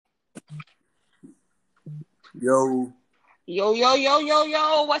Yo, Yo, yo, yo, yo,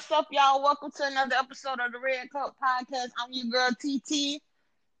 yo. What's up, y'all? Welcome to another episode of the Red Cup Podcast. I'm your girl, TT.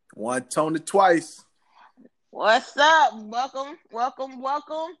 one Tony twice. What's up? Welcome, welcome,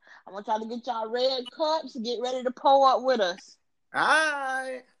 welcome. I want y'all to get y'all red cups. Get ready to pull up with us.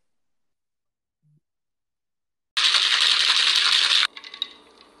 Alright.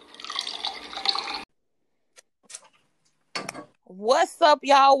 What's up,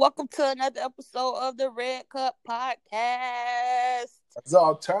 y'all? Welcome to another episode of the Red Cup Podcast. What's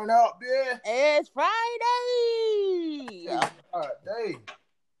up? Turn up, yeah. It's Friday. Hey.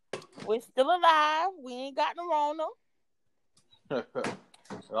 We're still alive. We ain't got no Rona.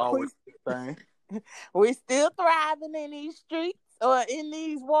 Always the thing. We're still thriving in these streets or in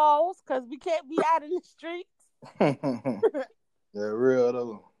these walls because we can't be out in the streets. Yeah, real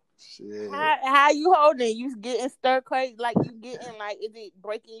though. Shit. How you holding? You getting stir crazy? Like you getting like? Is it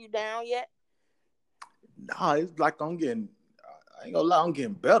breaking you down yet? Nah, it's like I ain't gonna lie, I'm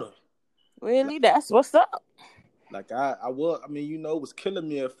getting better. Really? That's what's up. Like I mean, it was killing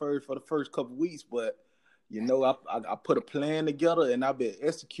me at first for the first couple weeks, but I put a plan together and I've been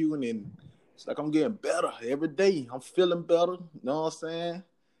executing, and it's like I'm getting better every day. I'm feeling better. You know what I'm saying?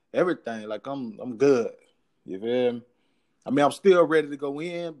 Everything. Like I'm good. You feel me? I mean, I'm still ready to go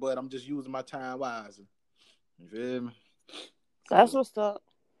in, but I'm just using my time wisely. You feel me? That's what's up.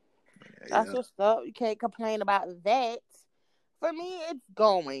 Yeah. That's what's up. You can't complain about that. For me, it's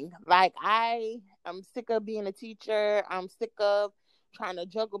going. Like I'm sick of being a teacher. I'm sick of trying to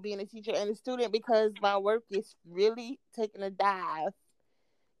juggle being a teacher and a student because my work is really taking a dive.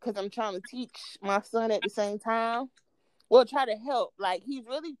 Because I'm trying to teach my son at the same time. Well, try to help. Like he's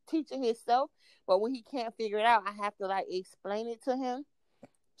really teaching himself, but when he can't figure it out, I have to like explain it to him.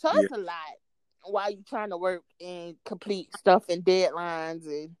 So it's a lot while you're trying to work and complete stuff and deadlines,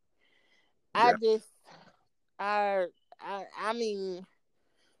 and I mean,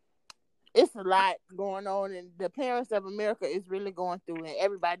 it's a lot going on, and the parents of America is really going through, and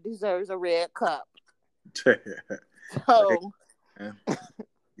everybody deserves a red cup. So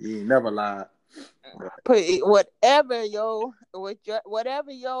you ain't never lied. Whatever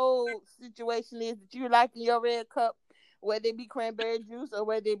your situation is that you like in your red cup, whether it be cranberry juice or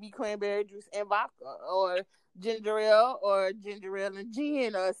whether it be cranberry juice and vodka or ginger ale and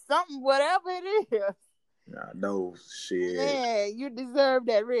gin or something, whatever it is. Nah, no shit. Man, you deserve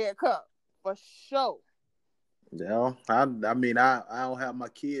that red cup for sure. Yeah, I mean, I don't have my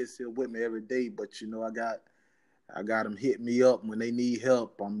kids here with me every day, but I got them hit me up when they need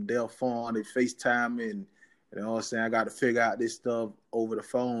help. I'm there for them. They FaceTime, and you know what I'm saying. I got to figure out this stuff over the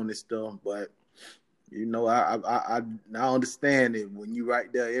phone and stuff. But I understand it when you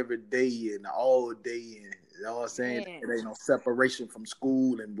right there every day and all day, and you know what I'm saying. Man. There ain't no separation from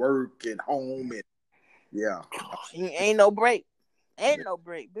school and work and home, and yeah, ain't no break. Ain't no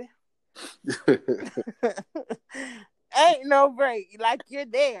break, bitch. Ain't no break. Like you're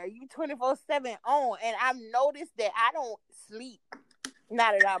there. You 24/7 on. And I've noticed that I don't sleep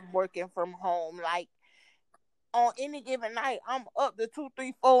now that I'm working from home. Like on any given night, I'm up to 2,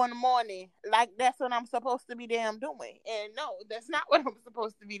 3, 4 in the morning. Like that's what I'm supposed to be damn doing. And no, that's not what I'm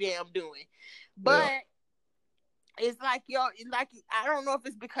supposed to be damn doing. But it's like I don't know if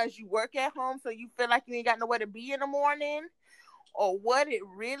it's because you work at home, so you feel like you ain't got nowhere to be in the morning, or what it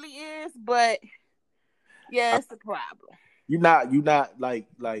really is, but yeah, it's a problem. You not like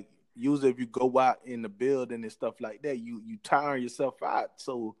usually if you go out in the building and stuff like that, you tire yourself out.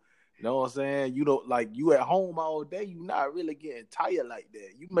 So you know what I'm saying? You don't like you at home all day, you not really getting tired like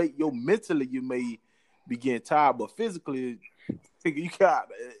that. You may be getting tired, but physically you got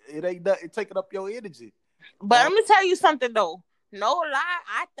it ain't nothing taking up your energy. But let me tell you something though. No lie,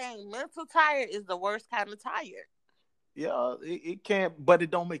 I think mental tired is the worst kind of tired. Yeah, it can't, but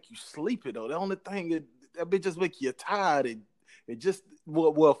it don't make you sleepy though. The only thing that bit just make you tired, and it just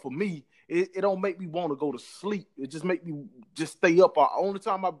well for me, it don't make me want to go to sleep. It just make me just stay up. The only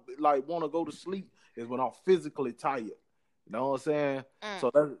time I like want to go to sleep is when I'm physically tired. You know what I'm saying?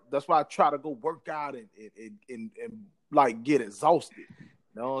 So that's why I try to go work out and like get exhausted.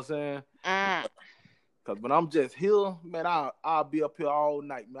 You know what I'm saying? Cause when I'm just here, man, I'll be up here all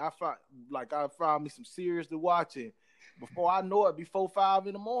night. Man, I find me some series to watch, and before I know it, be 4, 5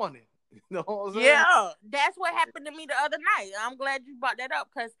 in the morning. You know what I'm saying? Yeah, that's what happened to me the other night. I'm glad you brought that up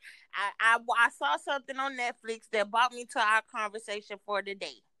because I saw something on Netflix that brought me to our conversation for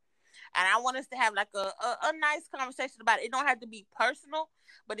today. And I want us to have like a nice conversation about it. It don't have to be personal,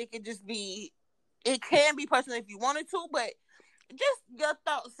 but it can be personal if you wanted to, but just your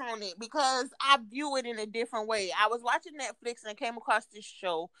thoughts on it, because I view it in a different way. I was watching Netflix and came across this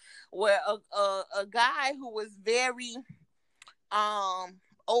show where a guy who was very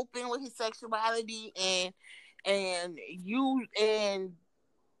open with his sexuality and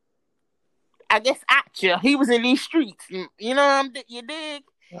I guess out you. He was in these streets. You know what you dig?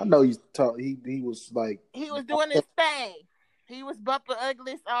 I know you talk. He was like He was doing his thing. He was bumping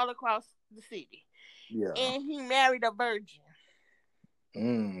uglies all across the city. yeah. And he married a virgin.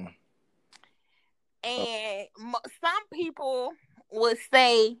 Mm. And some people would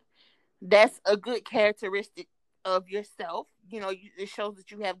say that's a good characteristic of yourself. You know, it shows that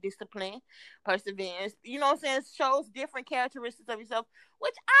you have discipline, perseverance. You know what I'm saying? It shows different characteristics of yourself,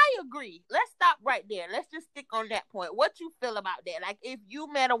 which I agree. Let's stop right there. Let's just stick on that point. What you feel about that? Like, if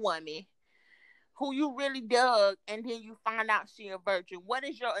you met a woman who you really dug and then you find out she a virgin, what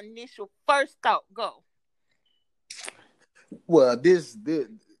is your initial first thought? Go. Well, this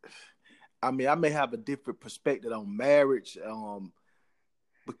I mean, I may have a different perspective on marriage,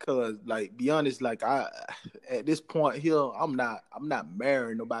 because, like, be honest, like, I at this point here, I'm not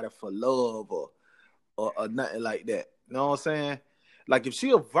marrying nobody for love or nothing like that. You know what I'm saying? Like, if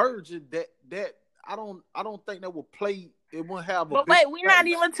she a virgin, that I don't think that would play. It won't have a. But big wait, we're not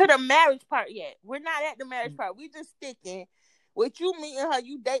even to the marriage part yet. We're not at the marriage part. We just sticking with you meeting her,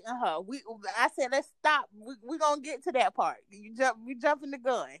 you dating her. I said let's stop. We gonna get to that part. We jumping the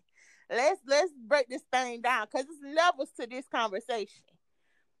gun. Let's break this thing down, because it's levels to this conversation.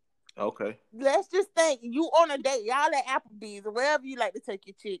 Okay. Let's just think, you on a date, y'all at Applebee's or wherever you like to take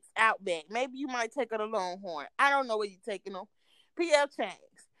your chicks, Outback. Maybe you might take her to Longhorn. I don't know where you taking them. PL Chang's.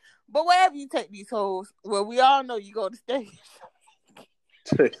 But wherever you take these hoes, well, we all know you go to stage.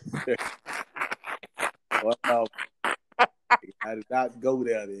 Well, I did not go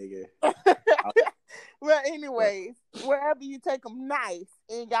there, nigga. Well, anyways, wherever you take them, nice,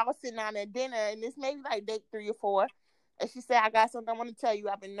 and y'all sitting down at dinner, and this maybe like date 3 or 4, and she said, I got something I want to tell you.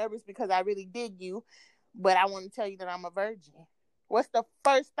 I've been nervous because I really dig you, but I want to tell you that I'm a virgin. What's the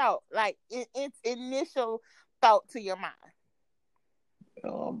first thought? Like, its initial thought to your mind?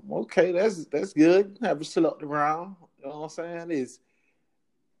 Okay, that's good. Never slept around. You know what I'm saying?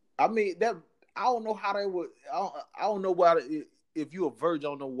 I mean, that I don't know how they would. I don't know why. If you're a virgin,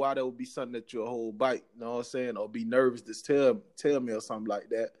 I don't know why that would be something that you'll hold back. You know what I'm saying? Or be nervous to tell me or something like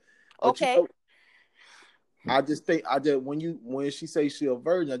that. But okay. You know, I just when she say she a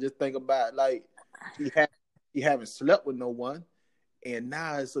virgin, I just think about, like, she haven't slept with no one, and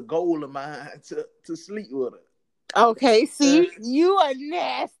now it's a goal of mine to sleep with her. Okay, see, you a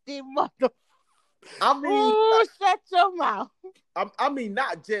nasty mother. I mean, ooh, shut your mouth. I mean,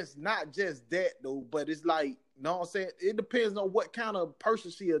 not just that though, but it's like, you know what I'm saying? It depends on what kind of person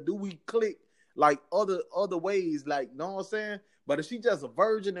she is. Do we click like other ways? Like, you know what I'm saying? But if she just a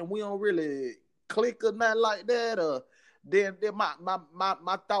virgin and we don't really click or nothing like that, then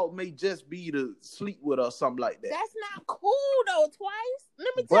my thought may just be to sleep with her or something like that. That's not cool though, Twice.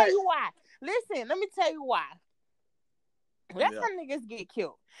 Let me tell you why. Listen, let me tell you why. That's how niggas get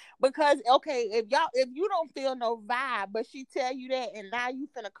killed. Because, okay, if you don't feel no vibe, but she tell you that, and now you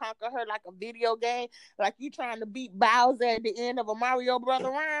finna conquer her like a video game, like you trying to beat Bowser at the end of a Mario Brother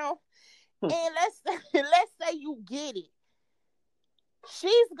round, and let's say you get it.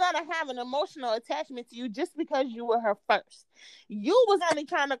 She's gonna have an emotional attachment to you just because you were her first. You was only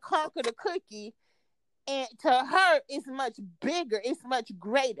trying to conquer the cookie, and to her, it's much bigger, it's much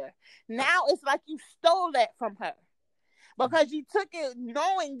greater. Now it's like you stole that from her, because you took it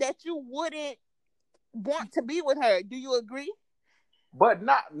knowing that you wouldn't want to be with her. Do you agree? But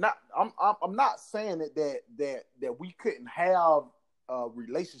I'm not saying that we couldn't have a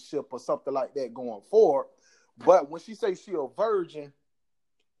relationship or something like that going forward. But when she says she a virgin,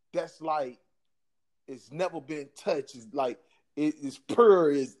 that's like, it's never been touched. It's like it's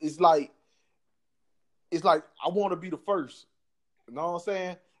pure. It's like I want to be the first. You know what I'm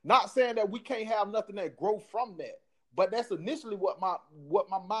saying? Not saying that we can't have nothing that grow from that. But that's initially what my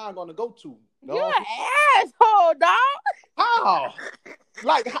mind gonna go to. You're an asshole, dog. How?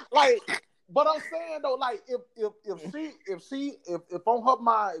 Like, but I'm saying though, like, if on her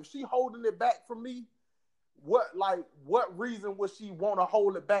mind, if she holding it back from me, what reason would she want to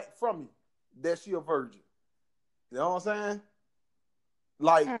hold it back from me? That she a virgin? You know what I'm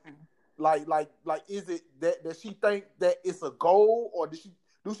saying? Like, is it that she think that it's a goal, or do she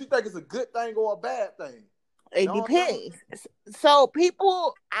think it's a good thing or a bad thing? It depends. So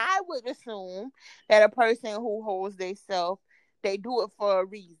I would assume that a person who holds themselves, they do it for a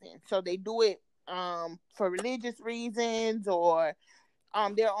reason. So they do it for religious reasons, or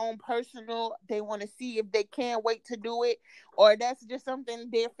their own personal. They want to see if they can wait to do it, or that's just something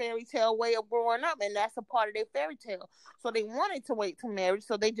their fairy tale way of growing up, and that's a part of their fairy tale. So they wanted to wait to marriage,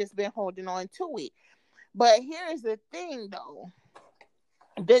 so they just been holding on to it. But here's the thing, though.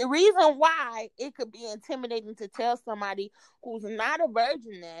 The reason why it could be intimidating to tell somebody who's not a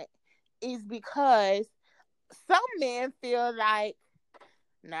virgin that is because some men feel like,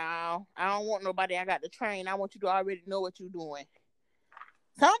 no, I don't want nobody I got to train. I want you to already know what you're doing.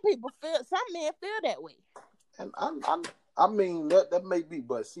 Some men feel that way. And I mean that may be,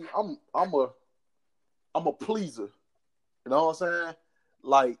 but see, I'm a pleaser. You know what I'm saying?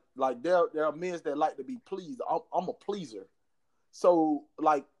 Like there are men that like to be pleased. I'm a pleaser. So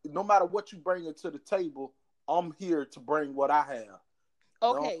like no matter what you bring into the table, I'm here to bring what I have.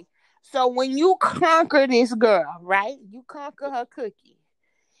 Okay. You know? So when you conquer this girl, right? You conquer her cookie.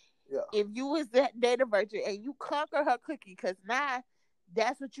 Yeah. If you was that data virgin and you conquer her cookie, because now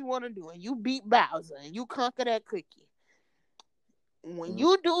that's what you want to do, and you beat Bowser and you conquer that cookie. When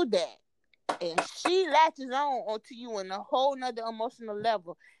you do that, and she latches on to you on a whole nother emotional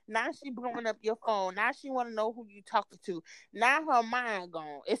level. Now she blowing up your phone. Now she want to know who you talking to. Now her mind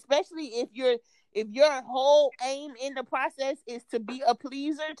gone. Especially if your whole aim in the process is to be a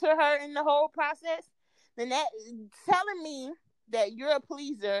pleaser to her in the whole process, then that telling me that you're a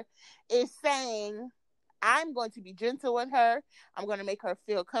pleaser is saying, I'm going to be gentle with her. I'm going to make her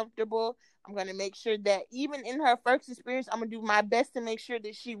feel comfortable. I'm going to make sure that even in her first experience, I'm going to do my best to make sure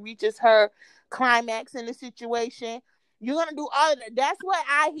that she reaches her climax in the situation. You're going to do all of that. That's what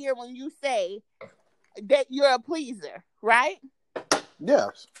I hear when you say that you're a pleaser, right?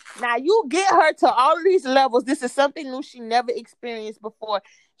 Yes. Now, you get her to all of these levels. This is something new she never experienced before.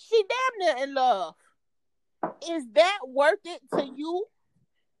 She damn near in love. Is that worth it to you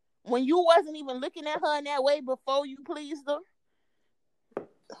when you wasn't even looking at her in that way before you pleased her?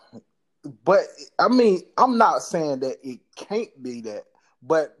 But I mean, I'm not saying that it can't be that.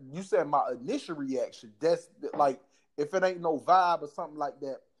 But you said my initial reaction. That's like if it ain't no vibe or something like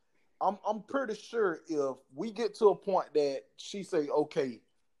that. I'm pretty sure if we get to a point that she say, okay,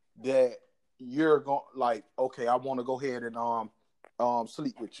 that you're going like, okay, I want to go ahead and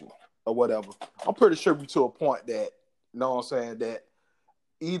sleep with you or whatever. I'm pretty sure we to a point that, you know what I'm saying, that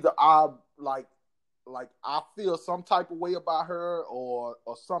either I like I feel some type of way about her or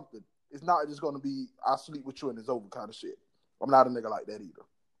something. It's not just gonna be I sleep with you and it's over kind of shit. I'm not a nigga like that either. You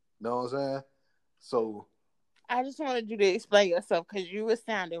know what I'm saying? So I just wanted you to explain yourself because you were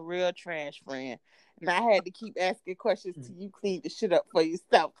sounding real trash, friend. And I had to keep asking questions till you clean the shit up for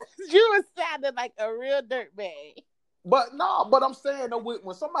yourself. Because you were sounding like a real dirtbag. But I'm saying though,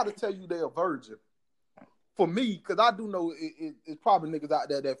 when somebody tell you they're a virgin, for me, because I do know it's probably niggas out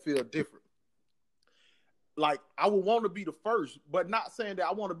there that feel different. Like, I would want to be the first, but not saying that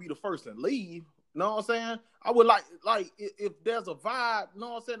I want to be the first and leave. You know what I'm saying? I would like if there's a vibe, you know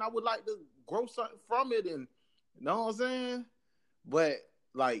what I'm saying? I would like to grow something from it, and you know what I'm saying? But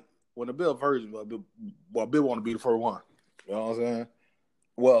like when a Bill virgin, well, Bill want to be the first one. You know what I'm saying?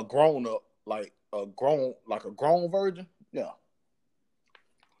 Well, a grown up, like a grown virgin, yeah.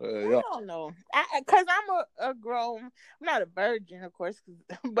 I don't know. Because I'm a grown, I'm not a virgin, of course,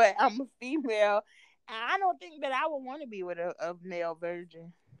 but I'm a female. I don't think that I would want to be with a male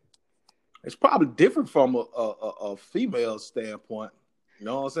virgin. It's probably different from a female standpoint. You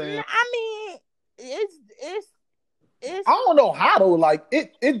know what I'm saying? I mean, it's I don't know how though. Like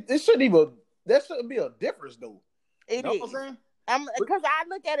it shouldn't even. There shouldn't be a difference though. It you know is. what I'm saying? Because I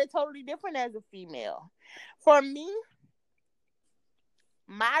look at it totally different as a female. For me,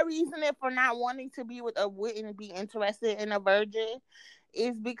 my reasoning for not wanting to be with wouldn't be interested in a virgin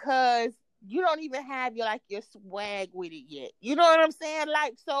is because you don't even have your swag with it yet. You know what I'm saying?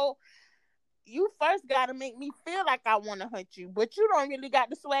 Like, so you first got to make me feel like I want to hunt you, but you don't really got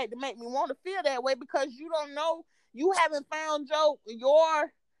the swag to make me want to feel that way because you don't know, you haven't found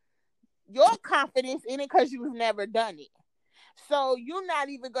your confidence in it because you've never done it. So you're not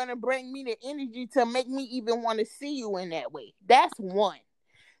even gonna bring me the energy to make me even want to see you in that way. That's one.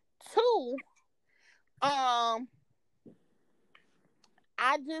 Two, I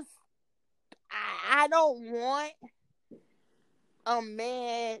just I don't want a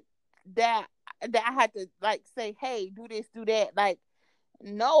man that I had to like say, hey, do this, do that. Like,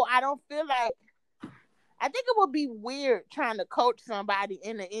 no, I don't feel like. I think it would be weird trying to coach somebody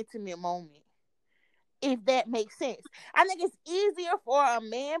in an intimate moment, if that makes sense. I think it's easier for a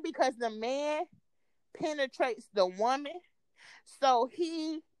man because the man penetrates the woman, so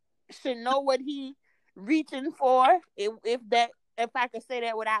he should know what he reaching for. If I could say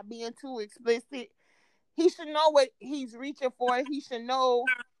that without being too explicit, He should know what he's reaching for. He should know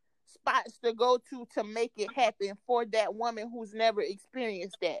spots to go to make it happen for that woman who's never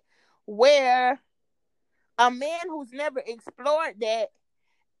experienced that. Where a man who's never explored that,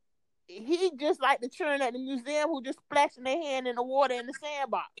 he just like the children at the museum who just splashing their hand in the water in the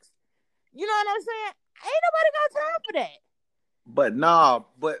sandbox. You know what I'm saying? Ain't nobody got time for that. But nah,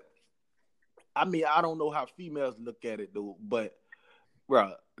 but I mean, I don't know how females look at it though, but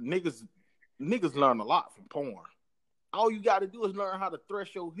bro, niggas learn a lot from porn. All you got to do is learn how to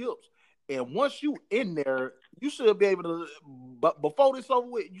thresh your hips, and once you in there, you should be able to. But before this over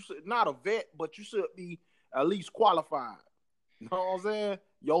with, you should not a vet, but you should be at least qualified. You know what I'm saying?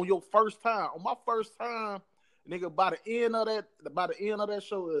 On your first time, on my first time, nigga, by the end of that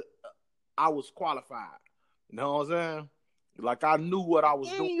show, I was qualified. You know what I'm saying? Like I knew what I was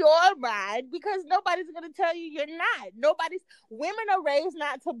doing. In your mind, because nobody's gonna tell you you're not. Women are raised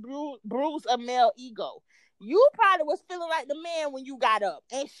not to bruise a male ego. You probably was feeling like the man when you got up,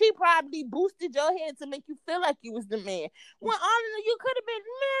 and she probably boosted your head to make you feel like you was the man. When honestly, you could have been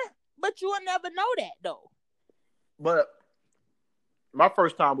meh, but you will never know that though. But my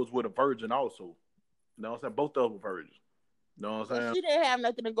first time was with a virgin also. You know what I'm saying? Both of them were virgins. You know what I'm saying? She didn't have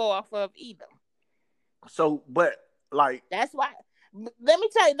nothing to go off of either. So, but like that's why. I'm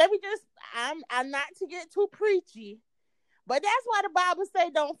not to get too preachy, but that's why the Bible say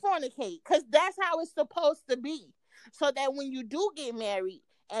don't fornicate, because that's how it's supposed to be. So that when you do get married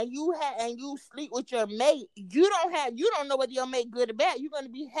and you sleep with your mate, you don't know whether your mate good or bad. You're gonna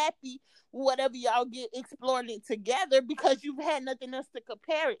be happy with whatever y'all get exploring it together because you've had nothing else to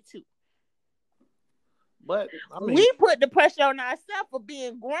compare it to. But I mean, we put the pressure on ourselves for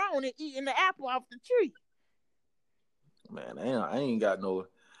being grown and eating the apple off the tree. Man, I ain't got no.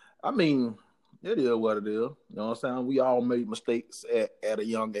 I mean, it is what it is. You know what I'm saying? We all made mistakes at a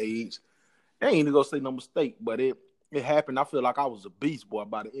young age. I ain't even gonna say no mistake, but it happened. I feel like I was a beast boy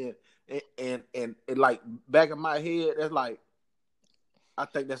by the end, and like back in my head, that's like, I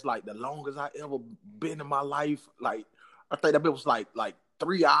think that's like the longest I ever been in my life. Like I think that bit was like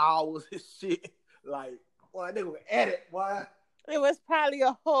 3 hours and shit. Like, boy, they were at it, boy. It was probably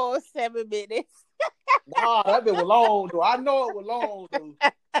a whole 7 minutes. Nah, that bit was long though. I know it was long though.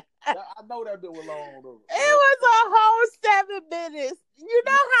 I know that bit was long though. It was a whole 7 minutes. You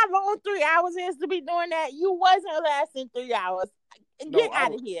know how long 3 hours is to be doing that? You wasn't lasting 3 hours. Get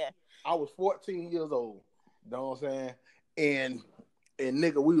out of here. I was 14 years old. You know what I'm saying? And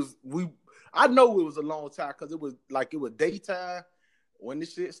nigga, I know it was a long time because it was daytime when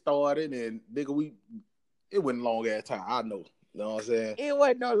this shit started, and nigga, it wasn't long ass time. I know. You know what I'm saying? It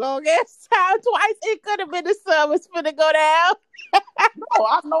wasn't no long ass time. Twice it could have been the sun was finna go down. No,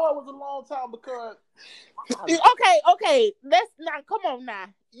 I know it was a long time because. Okay. Let's now. Come on now.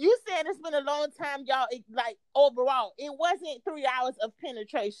 You said it's been a long time, y'all. Like overall, it wasn't 3 hours of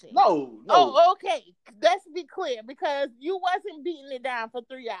penetration. No. Oh, okay. Let's be clear, because you wasn't beating it down for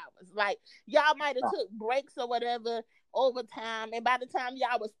 3 hours. Like y'all might have took breaks or whatever over time, and by the time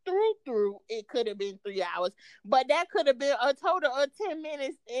y'all was through, it could have been 3 hours. But that could have been a total of 10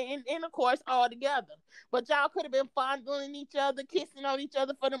 minutes in intercourse altogether. But y'all could have been fondling each other, kissing on each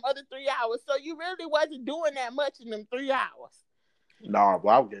other for them other 3 hours. So you really wasn't doing that much in them 3 hours. Nah, but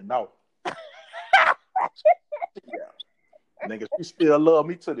I was getting out. Yeah. Nigga, she still love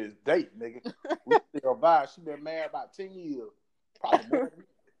me to this day, nigga. We still vibe. She been married about 10 years. Probably more than me.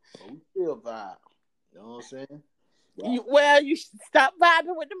 But we still vibe. You know what I'm saying? Yeah. You should stop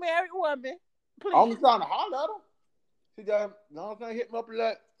vibing with the married woman. Please. I'm trying to holler at her. She got, you know what I'm saying, hit me up and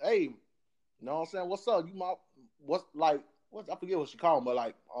like, hey, you know what I'm saying, what's up? I forget what she called me, but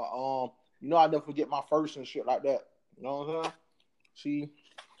like, you know, I never forget my first and shit like that. You know what I'm saying?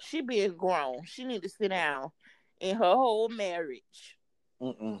 She being grown. She need to sit down in her whole marriage.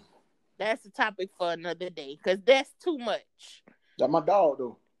 That's a topic for another day, because that's too much. That's my dog,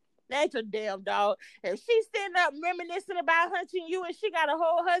 though. That's your damn dog. If she's sitting up reminiscing about hunting you and she got a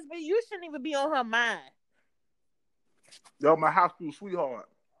whole husband, you shouldn't even be on her mind. Yo, my high school sweetheart.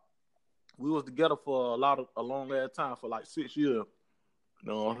 We was together for a long ass time, for like 6 years. You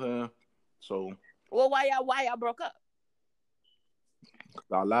know what I'm saying? So. Well, why y'all broke up?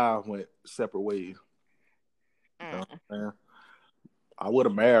 Our lives went separate ways. You know what I'm saying? I would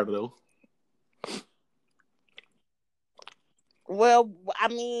have married her though. Well, I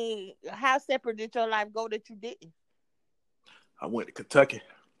mean, how separate did your life go that you didn't? I went to Kentucky.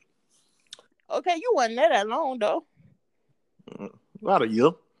 Okay, you wasn't there that long though. About a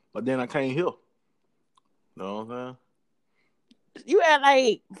year, but then I came here. You know what I'm saying? You act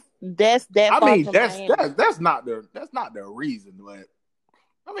like that's that. I mean, that's not the reason, but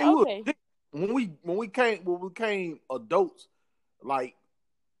I mean, okay. when we came adults, like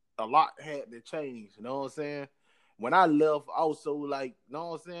a lot had to change. You know what I'm saying? When I left, also like, you know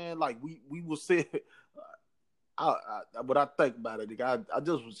what I'm saying? Like we will say, what I think about it, I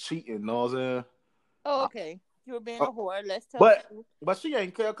just was cheating. You know what I'm saying? Oh, okay. You were being I, a whore. Let's tell the but truth. but she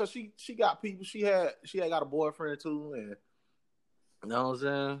ain't care because she got people. She had got a boyfriend too, and you know what I'm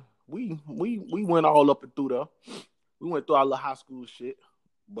saying? We went all up and through there. We went through our little high school shit,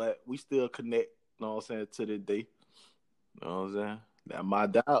 but we still connect. You know what I'm saying? To this day. You know what I'm saying? That my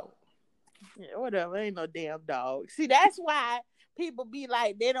dog. Yeah, whatever. Ain't no damn dog. See, that's why people be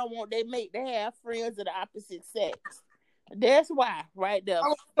like, they don't want they mate to have friends of the opposite sex. That's why, right there. I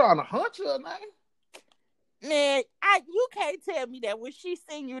was trying to hunt her, man. Man, you can't tell me that when she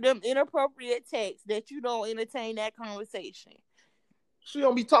send you them inappropriate texts that you don't entertain that conversation. She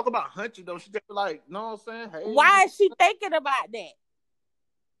don't be talking about hunting though. She just be like, you know what I'm saying? Hey. Why is she thinking about that?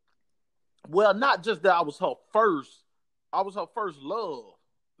 Well, not just that I was her first. I was her first love.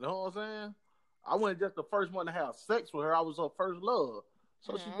 You know what I'm saying? I wasn't just the first one to have sex with her. I was her first love.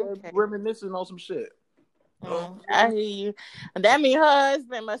 So she been Okay. reminiscing on some shit. You know what I'm I saying? hear you. And that mean her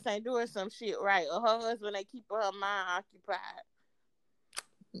husband must ain't doing some shit right, or her husband ain't keeping her mind occupied.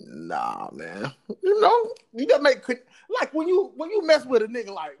 Nah, man. You know, you gotta make like when you mess with a nigga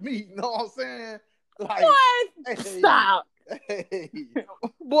like me. You know what I'm saying? Like, Boy, hey, stop. hey.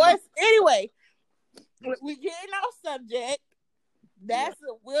 Boys, anyway, we getting off subject. Yeah.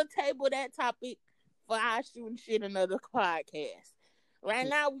 We'll table that topic for our shooting shit another podcast. Right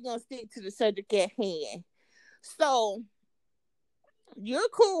now, we're gonna stick to the subject at hand. So you're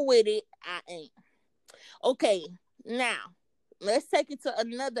cool with it. I ain't. Okay, now let's take it to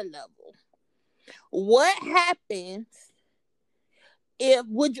another level. What happens if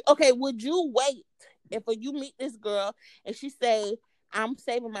would you wait if you meet this girl and she say, I'm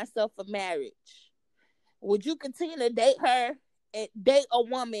saving myself for marriage? Would you continue to date her and date a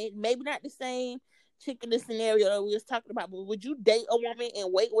woman, maybe not the same chick in the scenario that we was talking about, but would you date a woman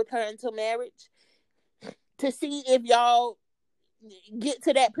and wait with her until marriage to see if y'all get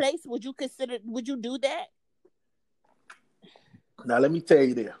to that place? Would you do that? Now let me tell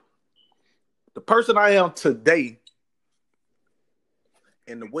you this. The person I am today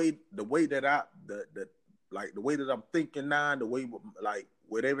and the way that the way that I'm thinking now, the way like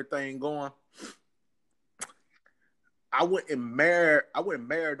with everything going, I wouldn't marry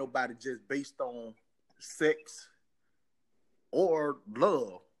nobody just based on sex or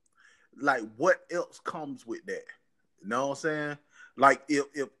love. Like what else comes with that? You know what I'm saying? Like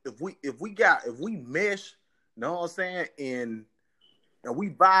if we mesh, you know what I'm saying, and we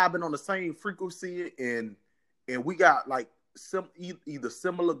vibing on the same frequency and we got like either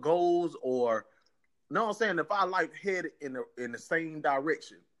similar goals or you know what I'm saying, if I like headed in the same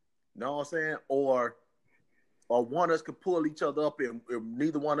direction, you know what I'm saying, or one of us could pull each other up and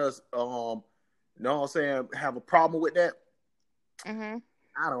neither one of us you know what I'm saying, have a problem with that. Mm-hmm.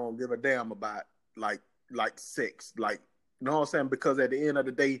 I don't give a damn about like sex, like you know what I'm saying, because at the end of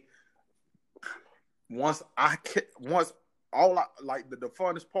the day, once all I, like the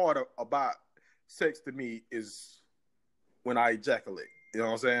funnest part about sex to me is when I ejaculate. You know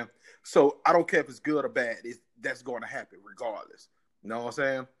what I'm saying? So I don't care if it's good or bad. That's going to happen regardless. You know what I'm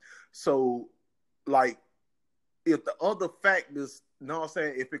saying? So like if the other factors, you know what I'm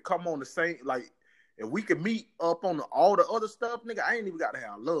saying, if it come on the same, like if we can meet up on all the other stuff, nigga, I ain't even got to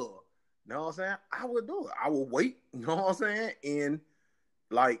have love. You know what I'm saying? I would do it. I will wait. You know what I'm saying? And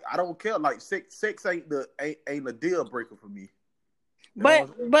like I don't care. Like sex ain't a deal breaker for me. You know But what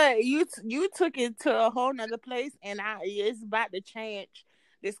I'm saying? but you took it to a whole nother place, and it's about to change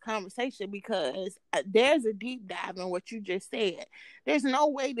this conversation because there's a deep dive in what you just said. There's no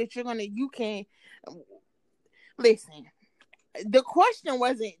way that you can listen. The question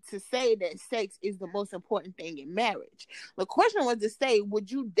wasn't to say that sex is the most important thing in marriage. The question was to say,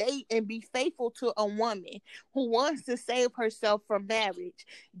 would you date and be faithful to a woman who wants to save herself for marriage?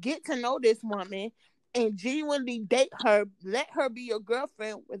 Get to know this woman and genuinely date her, let her be your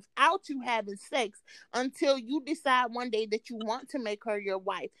girlfriend without you having sex until you decide one day that you want to make her your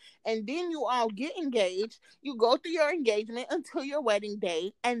wife. And then you all get engaged. You go through your engagement until your wedding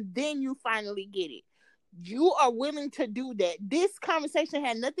day, and then you finally get it. You are willing to do that. This conversation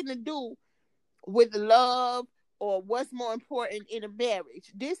had nothing to do with love or what's more important in a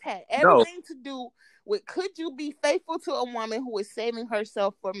marriage. This had No. everything to do with, could you be faithful to a woman who is saving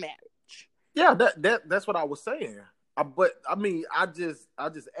herself for marriage? Yeah, that's what I was saying. But I mean, I just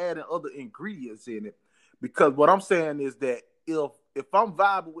added other ingredients in it because what I'm saying is that if I'm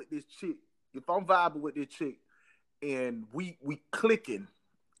vibing with this chick, and we clicking,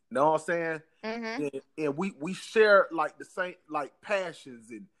 Know what I'm saying? Mm-hmm. And we share like the same like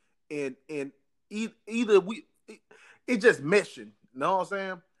passions and either it just meshing. Know what I'm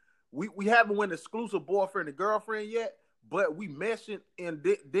saying? We haven't went exclusive boyfriend and girlfriend yet, but we meshing and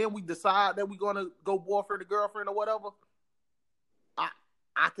then we decide that we're gonna go boyfriend and girlfriend or whatever. I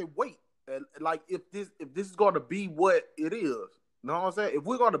I can wait. And like if this is gonna be what it is, know what I'm saying? If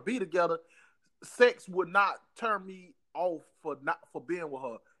we're gonna be together, sex would not turn me off for being with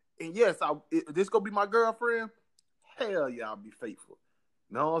her. And yes, if this gonna be my girlfriend, hell yeah, I'll be faithful.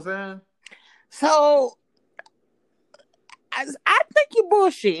 Know what I'm saying? So I think you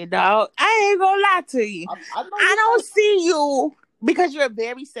bullshit, dog. I ain't gonna lie to you. I know I you don't right. see you because you're a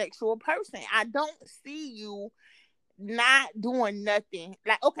very sexual person. I don't see you not doing nothing.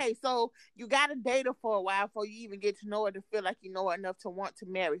 Like, okay, so you gotta date her for a while before you even get to know her to feel like you know her enough to want to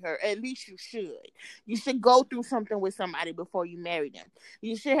marry her. At least you should. You should go through something with somebody before you marry them.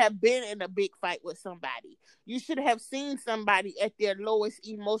 You should have been in a big fight with somebody. You should have seen somebody at their lowest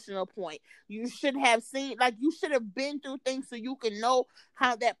emotional point. You should have seen, like, you should have been through things so you can know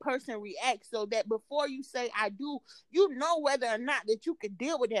how that person reacts, so that before you say I do, you know whether or not that you can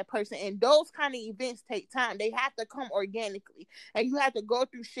deal with that person. And those kind of events take time. They have to come organically, and you have to go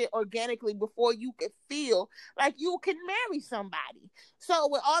through shit organically before you can feel like you can marry somebody. So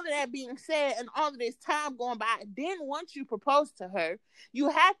with all of that being said and all of this time going by, then once you propose to her, you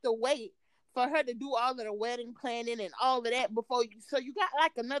have to wait for her to do all of the wedding planning and all of that before you. So you got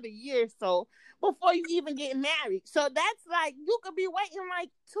like another year or so before you even get married. So that's like, you could be waiting like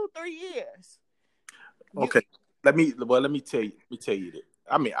 2-3 years. Okay. Let me tell you that.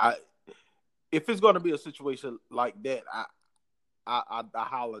 I mean, if it's gonna be a situation like that, I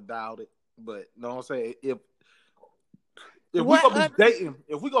holla doubt it. But you know what I'm saying? If we're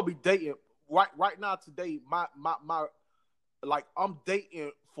gonna be dating right now today, my like I'm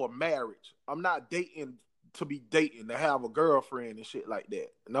dating for marriage. I'm not dating to be dating to have a girlfriend and shit like that.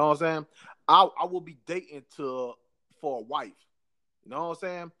 You know what I'm saying? I will be dating for a wife. You know what I'm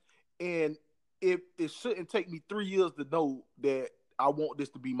saying? And it shouldn't take me 3 years to know that I want this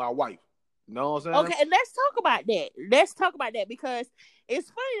to be my wife. You know what I'm saying? Okay, and let's talk about that. Let's talk about that because it's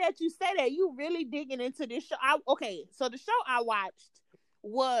funny that you say that. You really digging into this show. Okay, so the show I watched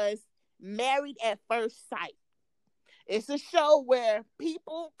was Married at First Sight. It's a show where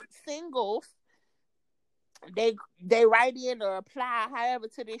people, singles, they write in or apply, however,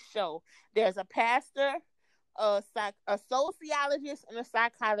 to this show. There's a pastor, a sociologist, and a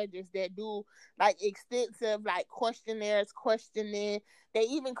psychologist that do like extensive like questionnaires, questioning. They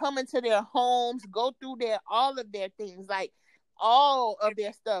even come into their homes, go through all of their things, like all of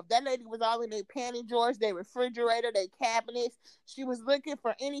their stuff. That lady was all in their panty drawers, their refrigerator, their cabinets. She was looking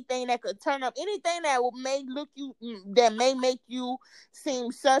for anything that could turn up, anything that may make you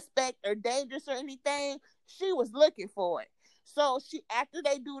seem suspect or dangerous or anything. She was looking for it. So after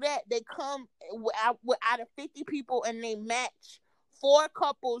they do that, they come out of 50 people and they match 4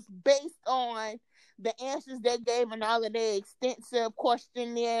 couples based on the answers they gave and all of their extensive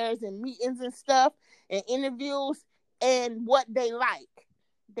questionnaires and meetings and stuff and interviews and what they like.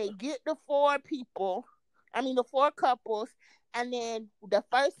 They get the 4 couples, and then the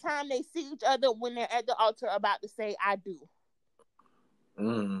first time they see each other when they're at the altar about to say I do.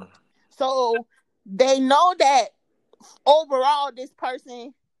 So they know that overall this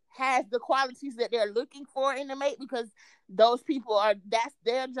person has the qualities that they're looking for in a mate, because those people that's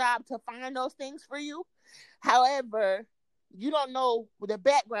their job to find those things for you. However, you don't know the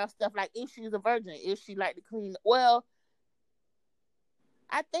background stuff, like if she's a virgin, if she like to clean. Well,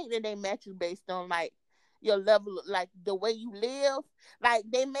 I think that they match you based on like your level, like the way you live. Like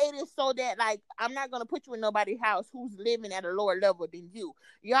they made it so that like I'm not gonna put you in nobody's house who's living at a lower level than you.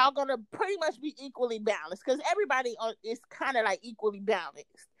 Y'all gonna pretty much be equally balanced because everybody is kind of like equally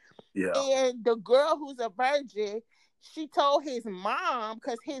balanced. Yeah. And the girl who's a virgin, she told his mom,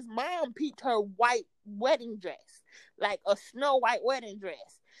 because his mom peeped her white wedding dress, like a snow white wedding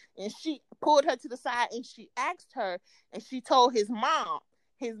dress, and she pulled her to the side and she asked her, and she told his mom.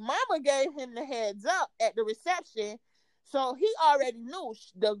 His mama gave him the heads up at the reception, so he already knew.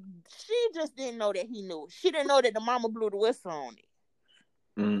 She just didn't know that he knew. She didn't know that the mama blew the whistle on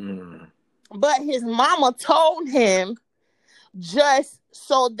it. Mm-hmm. But his mama told him just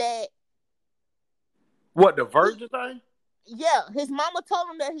so that. What, the virgin thing? Yeah, his mama told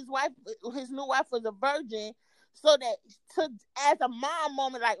him that his new wife was a virgin, so that as a mom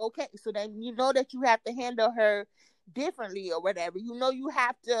moment, like, okay, so then you know that you have to handle her differently or whatever. You know, you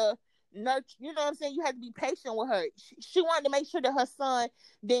have to nurture, you know what I'm saying? You have to be patient with her. She wanted to make sure that her son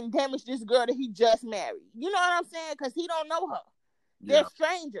didn't damage this girl that he just married. You know what I'm saying? Because he don't know her. They're Yeah.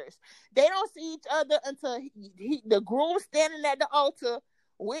 strangers. They don't see each other until the groom standing at the altar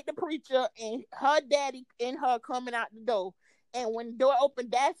with the preacher and her daddy and her coming out the door. And when the door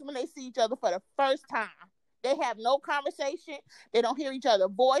opened, that's when they see each other for the first time. They have no conversation. They don't hear each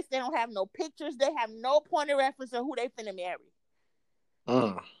other's voice. They don't have no pictures. They have no point of reference of who they finna marry.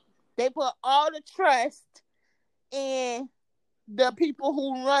 Mm. They put all the trust in the people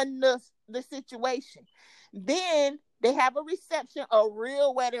who run the situation. Then they have a reception, a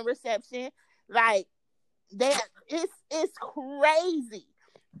real wedding reception. Like it's crazy.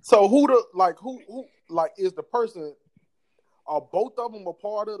 So who is the person? Are both of them a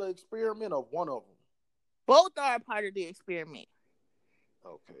part of the experiment, or one of them? Both are a part of the experiment.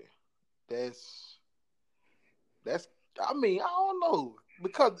 Okay, that's. I mean, I don't know,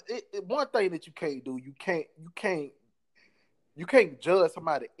 because one thing that you can't do, you can't judge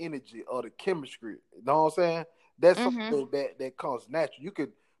somebody's energy or the chemistry. You know what I'm saying? That's something that comes natural. You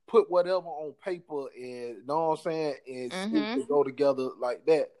could put whatever on paper, and you know what I'm saying, and it can go together like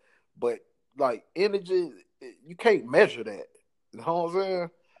that. But like energy, you can't measure that. You know what I'm saying?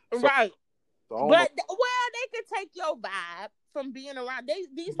 Right. So But they could take your vibe from being around. These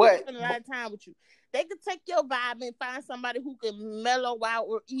people spend a lot of time with you. They could take your vibe and find somebody who can mellow out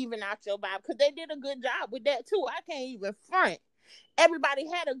or even out your vibe, because they did a good job with that too. I can't even front. Everybody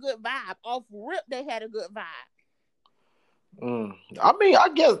had a good vibe. Off rip, they had a good vibe. I mean, I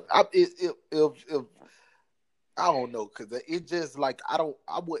guess if I don't know, because it just like I ain't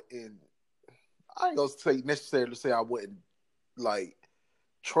gonna say necessarily say I wouldn't like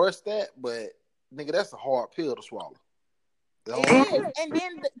trust that, but nigga, that's a hard pill to swallow. It is. And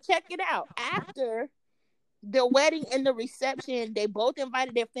then check it out. After the wedding and the reception, they both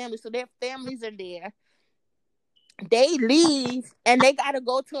invited their families, so their families are there. They leave and they gotta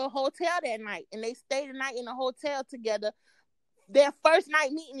go to a hotel that night, and they stay the night in a hotel together. Their first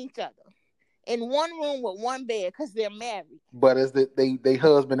night meeting each other in one room with one bed, because they're married. But is they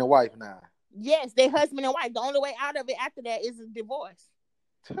husband and wife now? Yes, they husband and wife. The only way out of it after that is a divorce.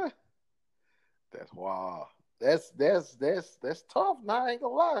 That's wild. That's tough. Now I ain't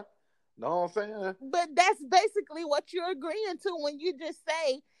gonna lie. Know what I'm saying? But that's basically what you're agreeing to when you just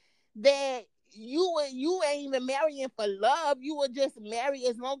say that you ain't even marrying for love. You would just marry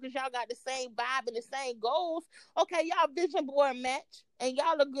as long as y'all got the same vibe and the same goals. Okay, y'all vision board match and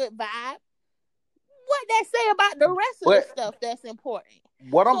y'all a good vibe. What that say about the rest of the stuff that's important?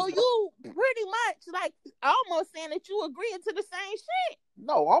 You pretty much like almost saying that you agreeing to the same shit.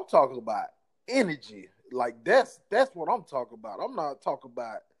 No, I'm talking about energy. Like that's what I'm talking about. I'm not talking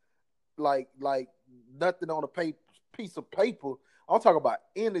about like nothing on a piece of paper. I'm talking about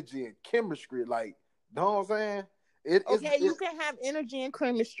energy and chemistry. Like, know what I'm saying? You can have energy and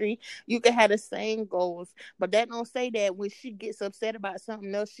chemistry. You can have the same goals, but that don't say that when she gets upset about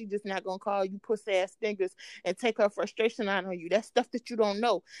something else, she just not gonna call you pussy ass niggas and take her frustration out on you. That's stuff that you don't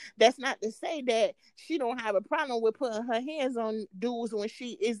know. That's not to say that she don't have a problem with putting her hands on dudes when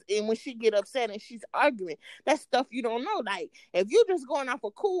she get upset and she's arguing. That's stuff you don't know. Like, if you just going off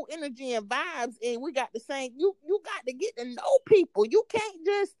of cool energy and vibes and we got the same, you got to get to know people. You can't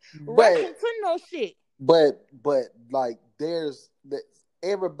just rush into no shit. But like there's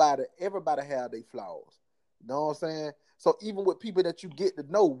everybody have their flaws. You know what I'm saying? So even with people that you get to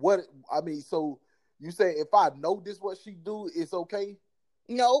know, so you say if I know this what she do, it's okay?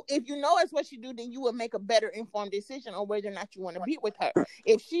 No, if you know it's what she do, then you will make a better informed decision on whether or not you want to be with her.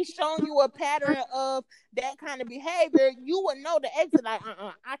 If she's showing you a pattern of that kind of behavior, you will know the exit. Like,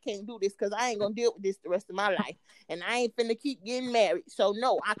 I can't do this because I ain't gonna deal with this the rest of my life, and I ain't finna keep getting married. So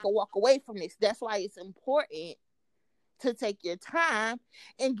no, I can walk away from this. That's why it's important to take your time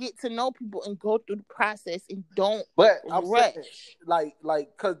and get to know people and go through the process and don't rush. Saying,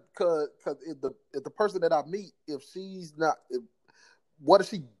 like, cause if the person that I meet, if she's not. What if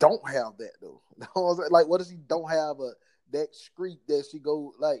she don't have that though? You know what I'm saying? Like, what if she don't have that streak that she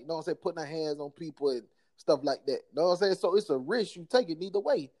go like, you know what I'm saying, putting her hands on people and stuff like that. You know what I'm saying? So it's a risk you take it either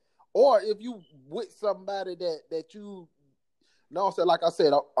way. Or if you with somebody that you know what I'm saying, like I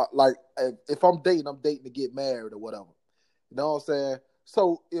said, like if I'm dating to get married or whatever. You know what I'm saying?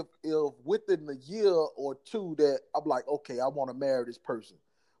 So if within a year or two that I'm like, okay, I want to marry this person,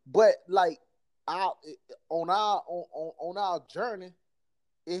 but like on our journey,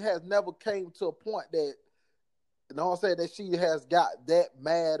 it has never came to a point that, you know what I'm saying, that she has got that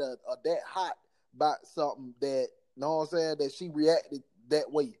mad or that hot about something that, you know what I'm saying, that she reacted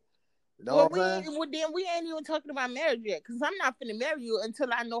that way. You know what I'm saying? Then we ain't even talking about marriage yet, because I'm not finna marry you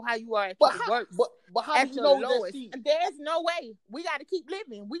until I know how you are at your work. But how do you know lowest. that There's no way. We got to keep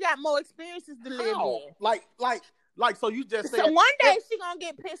living. We got more experiences to live in. Like Like, so you just So said, one day she gonna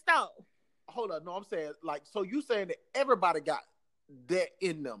get pissed off. hold on, no, I'm saying, like, so you saying that everybody got that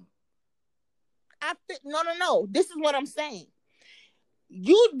in them. No. This is what I'm saying.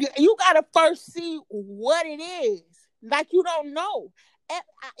 You gotta first see what it is. Like, you don't know.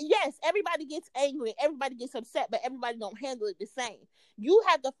 Yes, everybody gets angry, everybody gets upset, but everybody don't handle it the same. You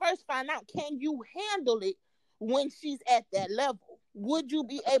have to first find out, can you handle it when she's at that level? Would you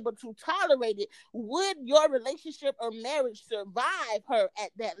be able to tolerate it? Would your relationship or marriage survive her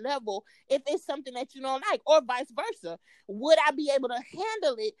at that level if it's something that you don't like, or vice versa? Would I be able to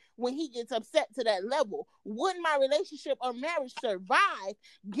handle it when he gets upset to that level? Would my relationship or marriage survive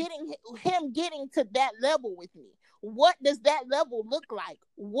getting to that level with me? What does that level look like?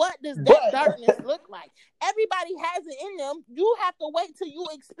 What does that darkness look like? Everybody has it in them. You have to wait till you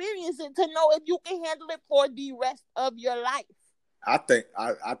experience it to know if you can handle it for the rest of your life. I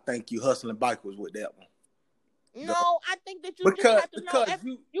think you hustling backwards with that one. No, I think that you just have to know.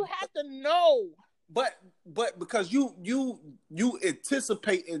 You have to know. But because you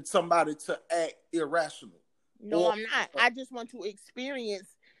anticipating somebody to act irrational. No, I'm not. I just want to experience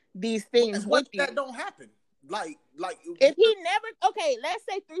these things with you. That don't happen. Like if he never, okay, let's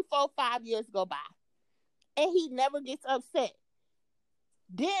say 3, 4, 5 years go by and he never gets upset,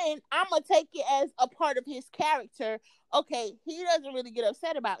 then I'm gonna take it as a part of his character. Okay, he doesn't really get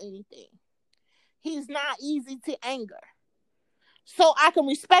upset about anything. He's not easy to anger. So I can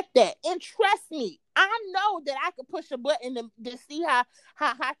respect that. And trust me, I know that I can push a button to see how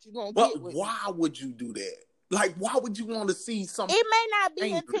hot you're going to get with me. But why would you do that? Like, why would you want to see something? It may not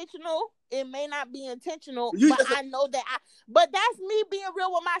be intentional. It may not be intentional, but I know that but that's me being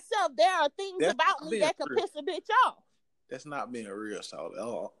real with myself. There are things about me that could piss a bitch off. That's not being real,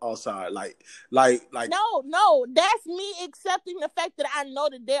 so all sorry. Like. No, that's me accepting the fact that I know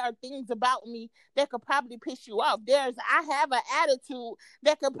that there are things about me that could probably piss you off. I have an attitude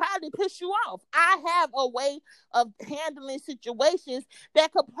that could probably piss you off. I have a way of handling situations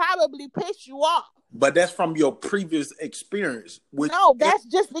that could probably piss you off. But that's from your previous experience. No, that's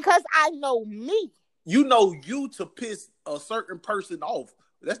just because I know me. You know you to piss a certain person off.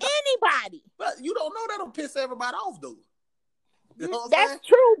 That's not anybody. But you don't know that'll piss everybody off, though. You know that's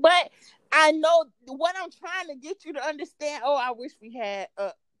true, but I know what I'm trying to get you to understand. Oh, I wish we had.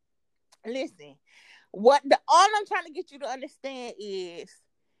 Listen, all I'm trying to get you to understand is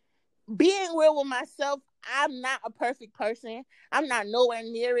being real with myself. I'm not a perfect person. I'm not nowhere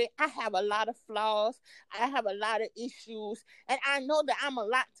near it. I have a lot of flaws. I have a lot of issues, and I know that I'm a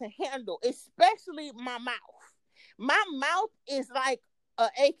lot to handle, especially my mouth. My mouth is like a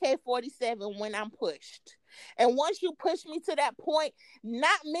AK-47 when I'm pushed. And once you push me to that point,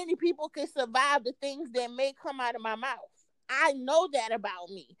 not many people can survive the things that may come out of my mouth. I know that about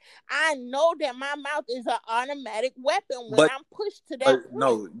me. I know that my mouth is an automatic weapon when I'm pushed to that point.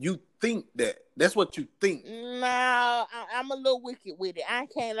 No, you think that. That's what you think. No, I'm a little wicked with it. I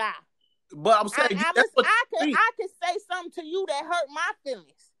can't lie. But I'm saying I could say something to you that hurt my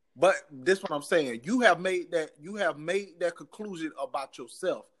feelings. But this is what I'm saying. You have made that conclusion about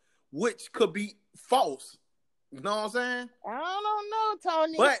yourself, which could be false. You know what I'm saying? I don't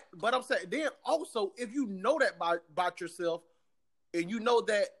know, Tony. But I'm saying, then also, if you know that about yourself and you know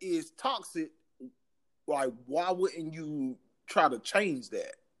that is toxic, like, why wouldn't you try to change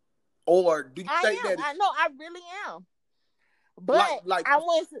that? Or do you think that? I know, I really am. But I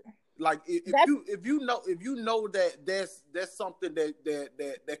was like if you know that that's something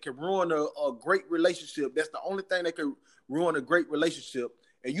that can ruin a great relationship. That's the only thing that can ruin a great relationship,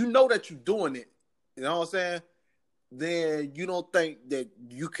 and you know that you're doing it. You know what I'm saying? Then you don't think that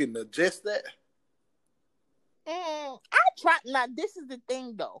you can adjust that? I try. Now, this is the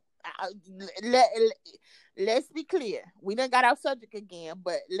thing, though. Let's be clear. We done got our subject again,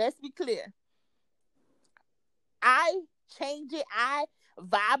 but let's be clear. I change it. I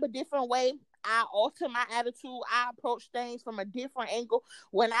vibe a different way. I alter my attitude. I approach things from a different angle.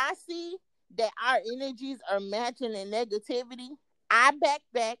 When I see that our energies are matching in negativity, I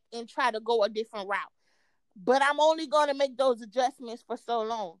back and try to go a different route. But I'm only going to make those adjustments for so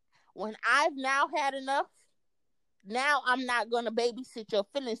long. When I've now had enough, now I'm not going to babysit your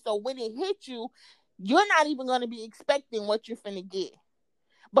feelings. So when it hits you, you're not even going to be expecting what you're finna get.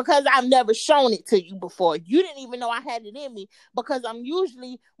 Because I've never shown it to you before. You didn't even know I had it in me. Because I'm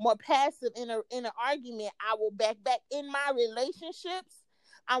usually more passive in an argument. I will back in my relationships.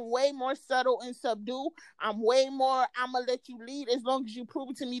 I'm way more subtle and subdued. I'm going to let you lead as long as you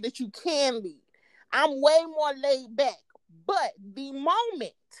prove to me that you can lead. I'm way more laid back. But the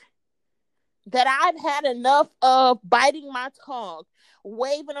moment that I've had enough of biting my tongue,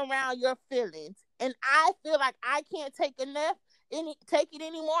 waving around your feelings, and I feel like I can't take it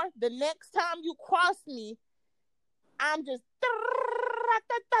anymore, the next time you cross me, I'm just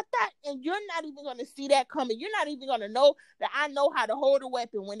and you're not even gonna see that coming. You're not even gonna know that I know how to hold a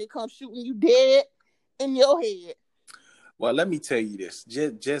weapon when it comes shooting you dead in your head. Well, let me tell you this.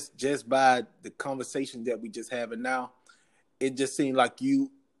 Just by the conversation that we just having now, it just seemed like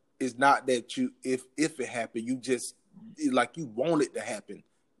you. It's not that you. If it happened, you just like you want it to happen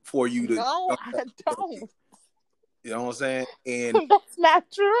for you to. No, I don't. You know what I'm saying? And That's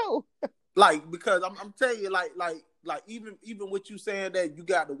not true. like because I'm telling you, like even with you saying that you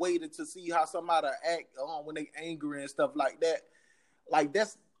got to wait to see how somebody act when they angry and stuff like that. Like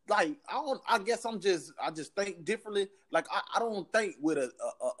that's like I guess I just think differently. Like I don't think with a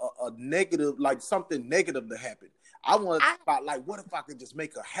negative, like something negative to happen. I want to think about like what if I could just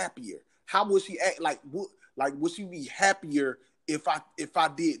make her happier? How would she act? Like would she be happier if I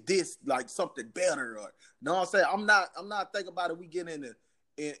did this, like something better? Or you know what I'm saying? I'm not thinking about it. We get in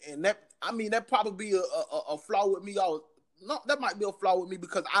and that, I mean, that probably be a flaw with me. No, that might be a flaw with me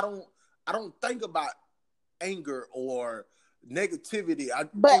because I don't think about anger or negativity.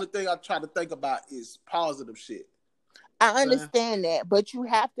 The only thing I try to think about is positive shit. I understand that, but you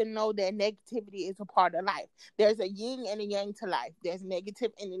have to know that negativity is a part of life. There's a yin and a yang to life. There's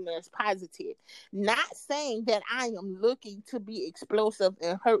negative and then there's positive. Not saying that I am looking to be explosive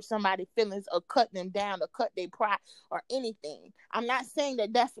and hurt somebody's feelings or cut them down or cut their pride or anything. I'm not saying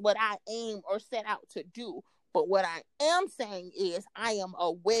that that's what I aim or set out to do. But what I am saying is I am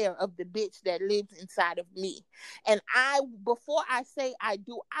aware of the bitch that lives inside of me. And before I say I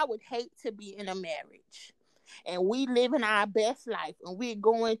do, I would hate to be in a marriage and we living our best life and we're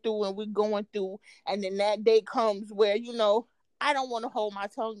going through and then that day comes where I don't want to hold my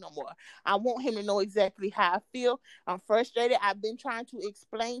tongue no more. I want him to know exactly how I feel. I'm frustrated. I've been trying to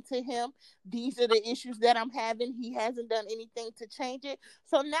explain to him these are the issues that I'm having. He hasn't done anything to change it.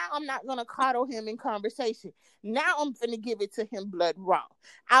 So now I'm not going to coddle him in conversation. Now I'm going to give it to him blood raw.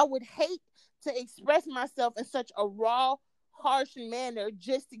 I would hate to express myself in such a raw, harsh manner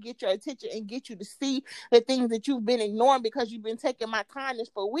just to get your attention and get you to see the things that you've been ignoring because you've been taking my kindness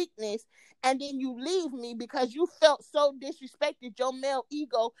for weakness, and then you leave me because you felt so disrespected your male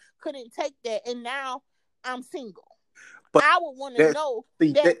ego couldn't take that, and now I'm single. But I would want to know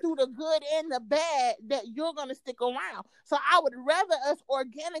that through the good and the bad that you're going to stick around. So I would rather us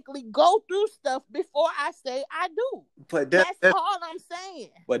organically go through stuff before I say I do. But that's all I'm saying.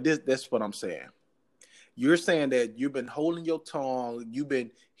 But that's what I'm saying. You're saying that you've been holding your tongue.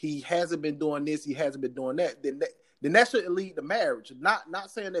 He hasn't been doing this. He hasn't been doing that. Then that shouldn't lead to marriage. Not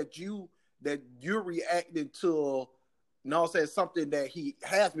saying that you're reacting to, something that he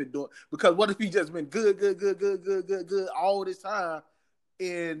has been doing. Because what if he just been good all this time?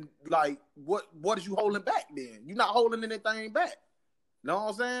 And like, what is you holding back then? You're not holding anything back. Know what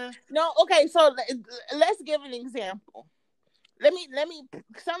I'm saying? No. Okay. So let's give an example. Let me.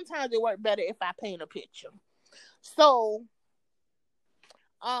 Sometimes it works better if I paint a picture. So,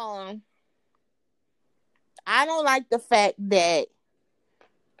 I don't like the fact that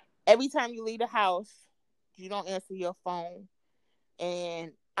every time you leave the house, you don't answer your phone,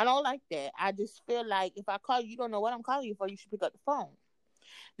 and I don't like that. I just feel like if I call you, you don't know what I'm calling you for. You should pick up the phone.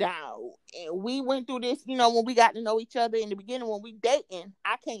 Now, we went through this, when we got to know each other in the beginning when we dating.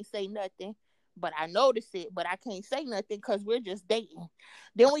 I can't say nothing. But I notice it, but I can't say nothing because we're just dating.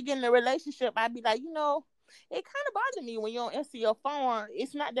 Then we get in a relationship, I'd be like, it kind of bothers me when you don't answer your phone.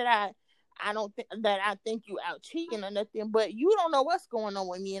 It's not that I don't think that I think you out cheating or nothing, but you don't know what's going on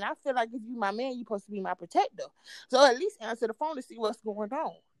with me. And I feel like if you my man, you're supposed to be my protector. So at least answer the phone to see what's going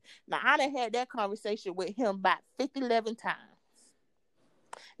on. Now, I done had that conversation with him about 11 times.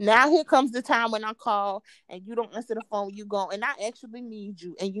 Now here comes the time when I call and you don't answer the phone, you go, and I actually need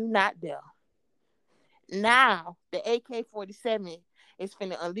you and you not there. Now, the AK-47 is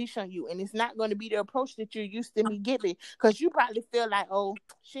finna unleash on you, and it's not going to be the approach that you're used to me giving, because you probably feel like, oh,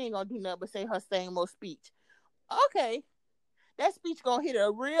 she ain't going to do nothing but say her same old speech. Okay, that speech going to hit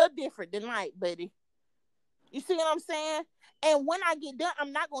her real different tonight, buddy. You see what I'm saying? And when I get done,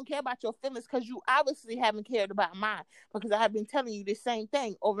 I'm not going to care about your feelings because you obviously haven't cared about mine, because I have been telling you the same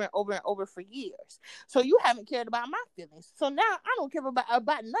thing over and over and over for years. So you haven't cared about my feelings. So now I don't care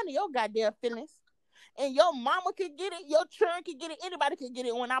about none of your goddamn feelings. And your mama could get it, your children could get it, anybody could get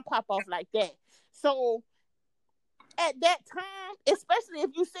it when I pop off like that. So at that time, especially if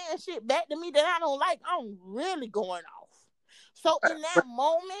you saying shit back to me that I don't like, I'm really going off. So in that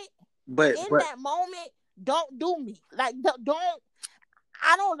moment, don't do me. Like, don't.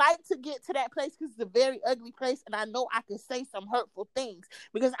 I don't like to get to that place because it's a very ugly place, and I know I can say some hurtful things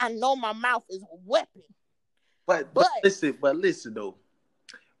because I know my mouth is a weapon. But But listen though.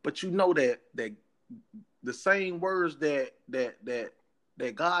 But you know that the same words that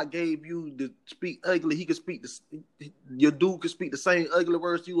God gave you to speak ugly, he could speak your dude could speak the same ugly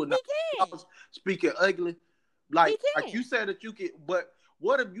words you, and he not can. speaking ugly. He Like you can. said that you could, but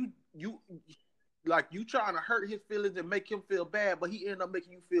what if you like you trying to hurt his feelings and make him feel bad, but he end up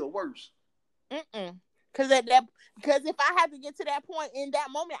making you feel worse. Because if I have to get to that point in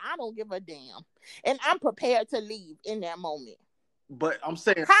that moment, I don't give a damn, and I'm prepared to leave in that moment. But I'm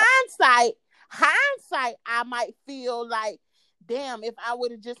saying Hindsight, I might feel like, damn, if I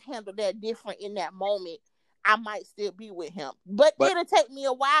would have just handled that different in that moment, I might still be with him. But but it'll take me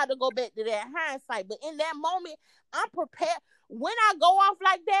a while to go back to that hindsight. But in that moment, I'm prepared. When I go off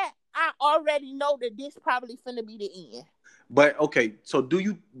like that, I already know that this probably finna be the end. but okay, so do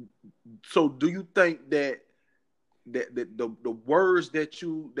you think that the words that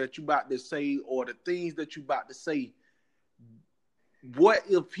you about to say or the things that you about to say, what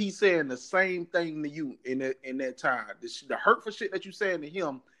if he's saying the same thing to you in that time? The hurtful shit that you saying to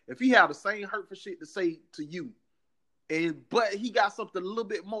him, if he had the same hurtful shit to say to you, but he got something a little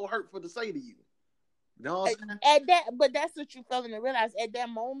bit more hurtful to say to you. You know what I'm saying? But that's what you failing to realize. At that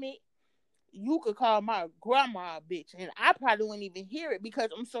moment, you could call my grandma a bitch, and I probably wouldn't even hear it because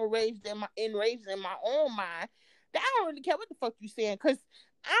I'm so enraged in my own mind that I don't really care what the fuck you saying because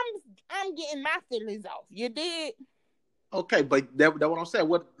I'm getting my feelings off. You did. Okay, but that what I'm saying.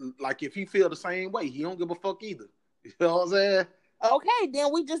 What, like, if he feel the same way, he don't give a fuck either. You know what I'm saying? Okay,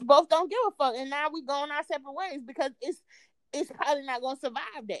 then we just both don't give a fuck, and now we going our separate ways because it's probably not gonna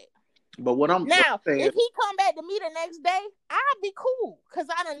survive that. But what I'm saying, if he come back to me the next day, I'll be cool because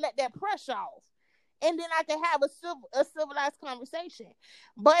I done let that pressure off, and then I can have a civilized conversation.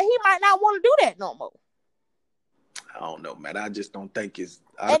 But he might not want to do that no more. I don't know, man. I just don't think it's.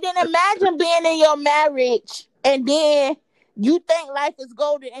 And then imagine being in your marriage, and then you think life is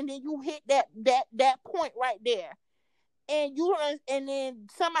golden, and then you hit that point right there, and then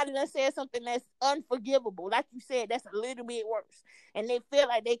somebody done said something that's unforgivable, like you said, that's a little bit worse, and they feel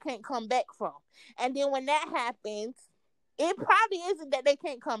like they can't come back from. And then when that happens, it probably isn't that they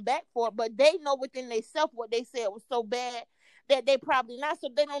can't come back for it, but they know within themselves what they said was so bad that they probably not, so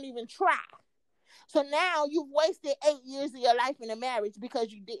they don't even try. So now you've wasted 8 years of your life in a marriage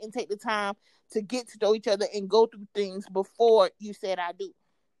because you didn't take the time to get to know each other and go through things before you said I do.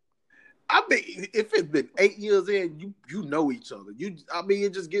 I mean, if it's been 8 years in, you know each other. I mean,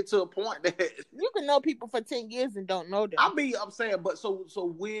 it just get to a point that you can know people for 10 years and don't know them. I mean, I'm saying, but so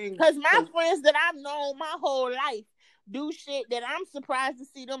when, because my friends that I've known my whole life do shit that I'm surprised to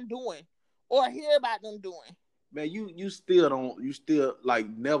see them doing or hear about them doing. Man, you still like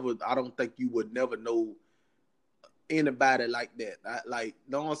never. I don't think you would never know anybody like that. Like,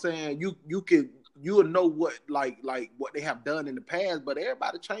 know what I'm saying? You'll know what like what they have done in the past, but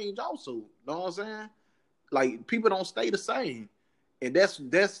everybody change also. Know what I'm saying? Like, people don't stay the same, and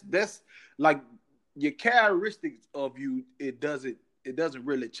that's like your characteristics of you. It doesn't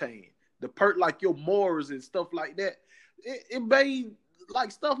really change. Like your morals and stuff like that. It may,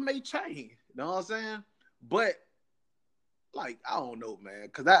 like, stuff may change. Know what I'm saying? But, like, I don't know, man,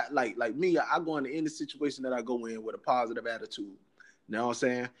 because I like me, I go into any situation that I go in with a positive attitude. You know what I'm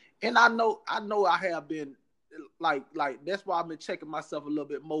saying? And I know I have been like that's why I've been checking myself a little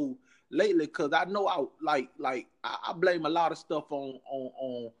bit more lately, because I know I blame a lot of stuff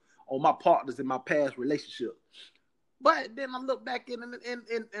on my partners in my past relationship. But then I look back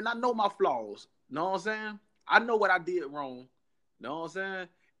and I know my flaws. You know what I'm saying? I know what I did wrong. You know what I'm saying?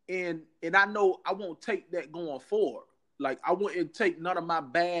 And I know I won't take that going forward. Like, I wouldn't take none of my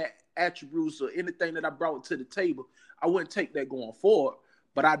bad attributes or anything that I brought to the table. I wouldn't take that going forward.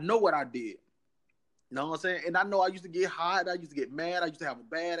 But I know what I did. You know what I'm saying? And I know I used to get hot. I used to get mad. I used to have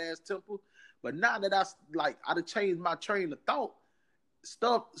a badass temper. But now that I've changed my train of thought,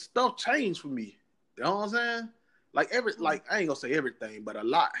 stuff changed for me. You know what I'm saying? Like, I ain't gonna say everything, but a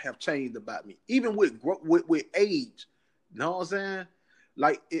lot have changed about me. Even with age. You know what I'm saying?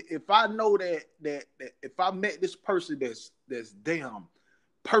 Like, if I know that if I met this person that's damn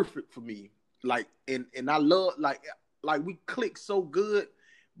perfect for me, like, and I love, like we click so good,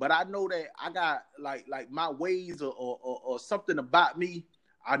 but I know that I got like my ways or something about me,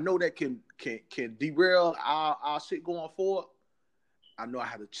 I know that can derail our shit going forward. I know I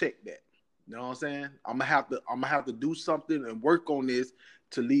have to check that. You know what I'm saying? I'm gonna have to do something and work on this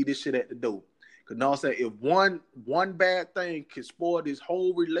to leave this shit at the door. Cause, you know what I'm saying? If one bad thing can spoil this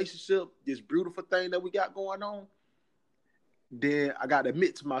whole relationship, this beautiful thing that we got going on, then I got to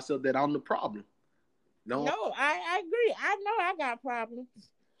admit to myself that I'm the problem. No, No, I agree. I know I got problems.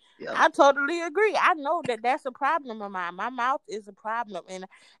 yeah, I totally agree. I know that that's a problem of mine. My mouth is a problem, and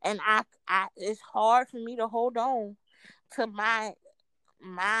I it's hard for me to hold on to my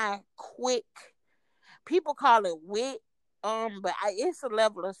quick. People call it wit, but it's a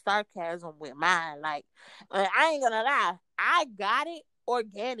level of sarcasm with mine. Like, I ain't gonna lie, I got it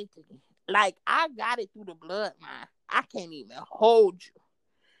organically. Like, I got it through the bloodline. I can't even hold you.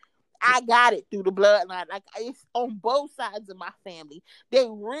 I got it through the bloodline. Like, it's on both sides of my family. They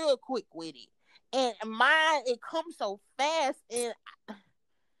real quick with it. And mine, it comes so fast, and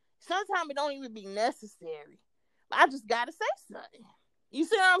sometimes it don't even be necessary. I just gotta say something. You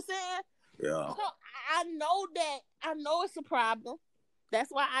see what I'm saying? yeah. So I know it's a problem. That's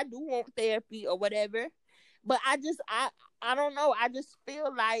why I do want therapy or whatever. But I don't know. I just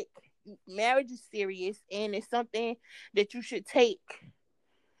feel like marriage is serious, and it's something that you should take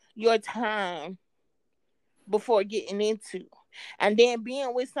your time before getting into. And then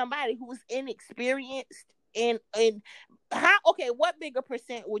being with somebody who's inexperienced, and how, okay, what bigger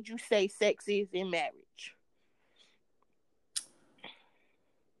percent would you say sex is in marriage?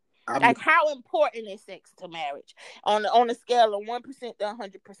 I mean, Like, how important is sex to marriage on a scale of 1% to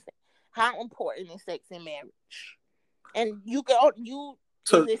 100%? How important is sex in marriage? And is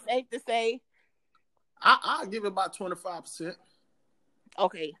so it safe to say, I give it about 25%.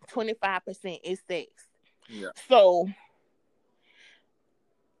 okay, 25% is sex? Yeah. So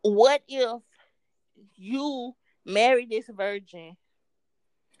what if you marry this virgin?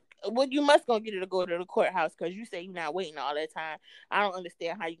 Well, you must gonna get her to go to the courthouse because you say you're not waiting all that time. I don't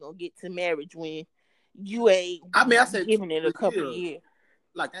understand how you gonna get to marriage when you ain't I mean, I said two, giving it a 3 couple years. years.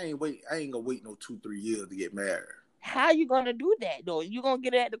 Like I ain't gonna wait no 2, 3 years to get married. How you gonna do that though? You gonna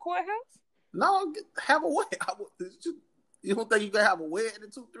get it at the courthouse? No, have a wedding. You don't think you can have a wedding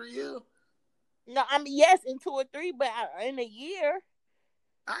in 2, 3 years? No, I mean, yes, in 2 or 3, but in a year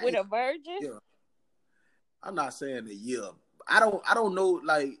I with ain't. a virgin. Yeah, I'm not saying a year. I don't know.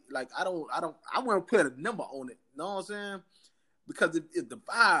 Like I wouldn't put a number on it. You know what I'm saying? Because if the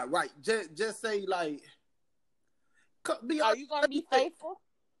vibe right, just say like, be Are honest. you gonna Let me be say, faithful?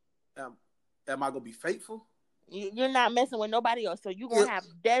 am I gonna be faithful? You're not messing with nobody else, so you're gonna If have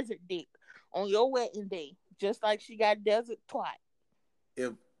desert dick on your wedding day, just like she got desert twat.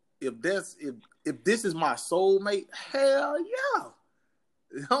 if if this is my soulmate, hell yeah.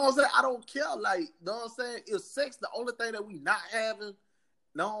 You know what I'm saying? I don't care. Like, you know what I'm saying? If sex the only thing that we not having, you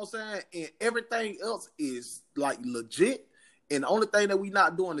know what I'm saying? And everything else is like legit, and the only thing that we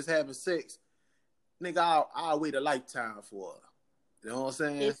not doing is having sex, nigga, I'll wait a lifetime for her. You know what I'm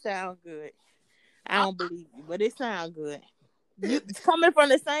saying? It sounds good. I I, don't believe you, but it sounds good. You it, it's coming from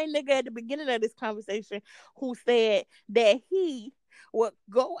the same nigga at the beginning of this conversation who said that he would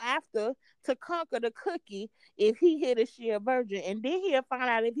go after to conquer the cookie if he hit a she a virgin, and then he'll find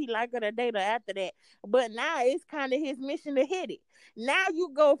out if he like her to date her after that. But now it's kind of his mission to hit it. Now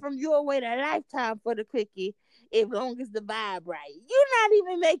you go from you'll wait a lifetime for the cookie as long as the vibe right. You're not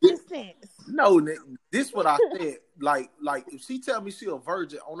even making sense. no, this what I said. Like if she tell me she a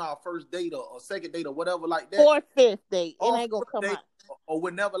virgin on our first date or second date or whatever like that, Fourth, fifth date, it or ain't gonna first come date out. or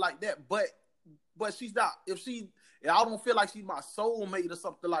whenever like that. But she's not. If I don't feel like she's my soulmate or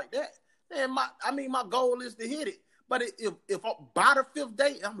something like that, then my goal is to hit it. But if by the fifth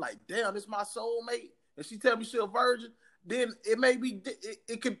date, I'm like, damn, it's my soulmate, and she tell me she a virgin, then it may be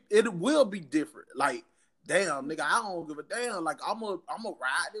it will be different. Like, damn, nigga, I don't give a damn. Like, I'm a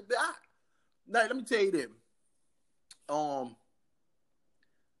ride it back. Like, let me tell you this.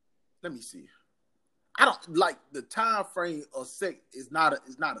 Let me see. I don't like the time frame of sex is not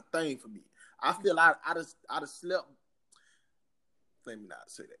a thing for me. I feel I just slept. Let me not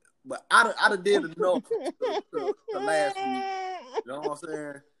say that, but I done did enough to last week. You know what I'm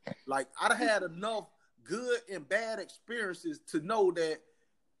saying? Like I done had enough good and bad experiences to know that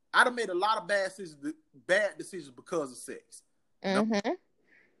I done made a lot of bad decisions because of sex. Mm-hmm.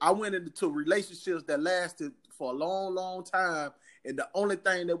 I went into relationships that lasted for a long, long time, and the only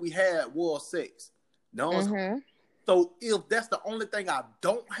thing that we had was sex. You know what I'm saying? Mm-hmm. So if that's the only thing I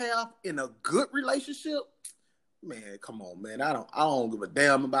don't have in a good relationship, man, come on, man. I don't give a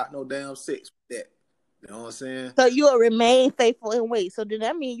damn about no damn sex with that. You know what I'm saying? So you'll remain faithful and wait. So then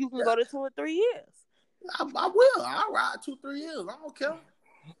that mean you can Yeah, go to 2 or 3 years. I will. I'll ride 2, 3 years. I don't care.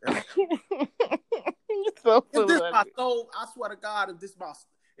 You're so If full this of my it. soul, I swear to God,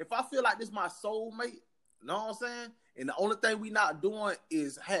 if I feel like this my soulmate, you know what I'm saying? And the only thing we not doing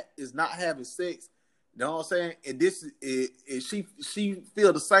is not having sex. You know what I'm saying? And this is she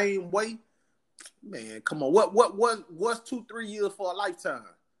feel the same way. Man, come on. What's 2-3 years for a lifetime?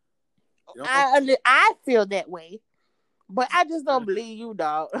 You know? I feel that way, but I just don't believe you,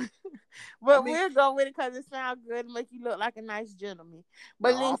 dog. I But mean, we'll go with it because it sounds good and make you look like a nice gentleman.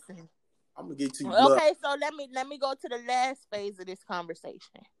 But no, listen, I'm gonna get to you blood. okay, so let me go to the last phase of this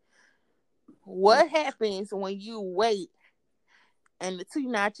conversation. What happens when you wait and the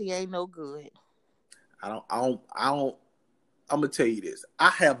Nachi ain't no good? I don't. I'm gonna tell you this. I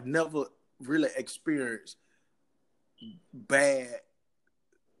have never really experienced bad.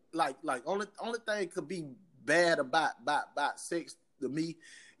 Only thing could be bad about sex to me.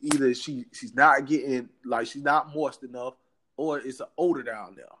 Either she's not getting she's not moist enough, or it's an odor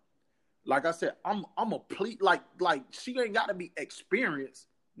down there. Like I said, I'm a pleat like she ain't got to be experienced.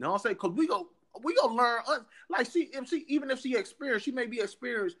 You know what I'm saying? Because we go learn like if she experienced, she may be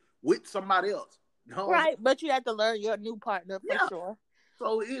experienced with somebody else. You know what I'm saying? Right, but you have to learn your new partner for Yeah. sure.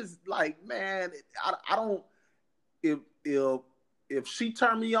 So it's like, man, I don't if if she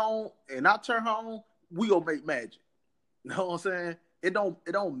turn me on and I turn her on, we gonna make magic. You know what I'm saying? It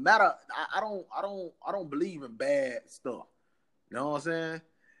don't matter. I don't believe in bad stuff. You know what I'm saying?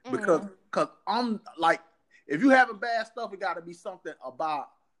 Because I'm like, if you having bad stuff, it got to be something about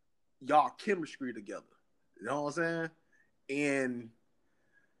y'all chemistry together. You know what I'm saying? And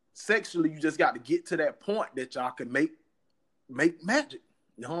sexually, you just got to get to that point that y'all can make magic.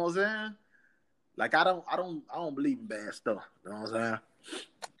 You know what I'm saying? Like I don't believe in bad stuff. You know what I'm saying?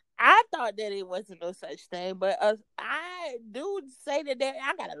 I thought that it wasn't no such thing, but I do say that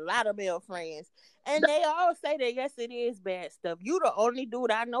I got a lot of male friends, and they all say that yes, it is bad stuff. You the only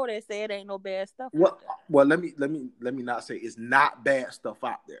dude I know that said ain't no bad stuff out there. Well, let me not say it's not bad stuff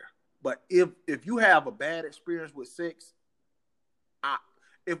out there. But if you have a bad experience with sex,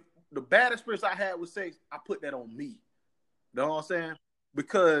 if the bad experience I had with sex, I put that on me. You know what I'm saying?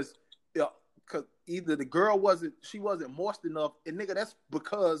 Because either the girl wasn't moist enough, and nigga, that's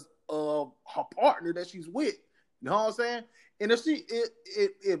because of her partner that she's with. You know what I'm saying? And if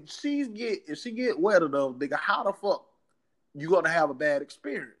she get wet enough, nigga, how the fuck you gonna have a bad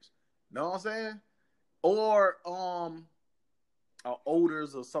experience? You know what I'm saying? Or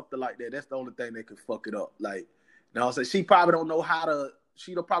odors or something like that. That's the only thing that could fuck it up. Like, you know what I'm saying? She probably don't know how to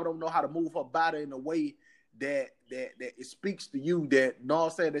move her body in a way that it speaks to you, that, you know what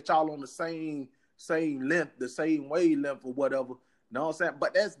I'm saying, that y'all on the same length, the same wavelength or whatever. You know what I'm saying?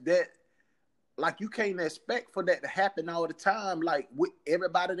 But that's that, like, you can't expect for that to happen all the time, like with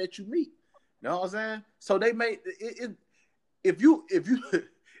everybody that you meet. You know what I'm saying? So they made it if you if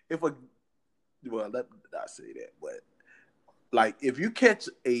a well, let me not say that, but like if you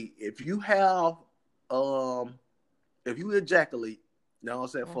ejaculate, you know what I'm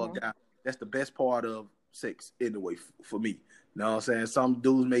saying, for a guy, that's the best part of sex anyway for me. You know what I'm saying? Some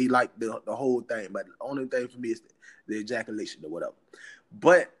dudes may like the whole thing, but the only thing for me is the ejaculation or whatever.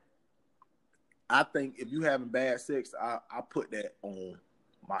 But I think if you having bad sex, I put that on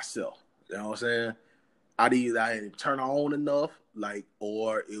myself. You know what I'm saying? I didn't turn on enough, like,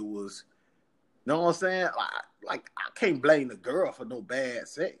 or it was, you know what I'm saying? Like I can't blame the girl for no bad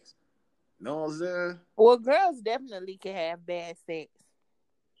sex. You know what I'm saying? Well, girls definitely can have bad sex.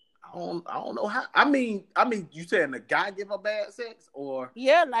 I don't know how. I mean, you saying the guy give her bad sex, or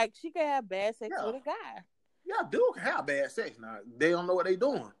Yeah, like she can have bad sex yeah, with a guy. yeah, dude can have bad sex. Now they don't know what they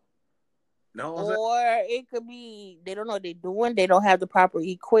doing. You know what I'm saying? Or it could be they don't know what they're doing. They don't have the proper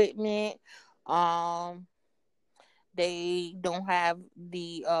equipment. They don't have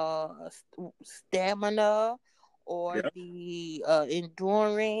the stamina or Yeah. the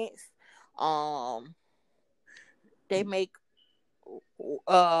endurance. Um, they make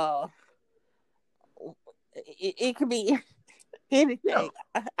uh, it could be Yeah. anything.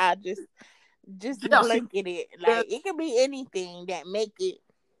 I just Yeah. See, blanket it that, like it could be anything that make it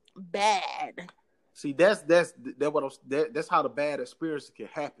bad. that's how the bad experience can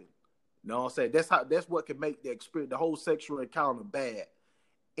happen. You know what I'm saying? That's what can make the whole sexual encounter bad.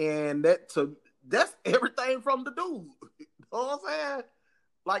 And that's everything from the dude. You know what I'm saying?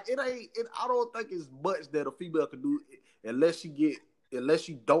 Like I don't think it's much that a female can do unless you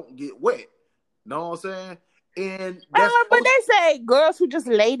don't get wet. You know what I'm saying? And that's But they say girls who just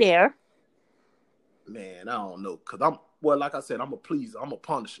lay there. man, I don't know. Cause like I said, I'm a pleaser, I'm a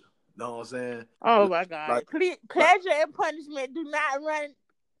punisher. You know what I'm saying? Oh my God! Like, Pleasure and punishment do not run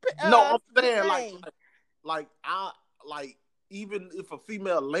no, I'm the saying same. I like even if a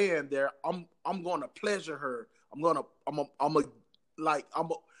female laying there, I'm gonna pleasure her. I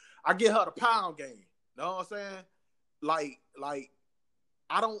get her the pound game. You know what I'm saying? Like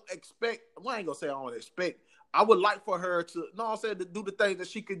I don't expect. Well, I ain't gonna say I don't expect. I would like for her to, you know what I'm saying, to do the things that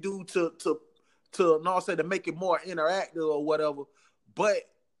she could do to no say to make it more interactive or whatever. But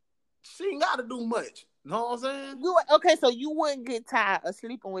she ain't got to do much. You know what I'm saying? Okay, so you wouldn't get tired of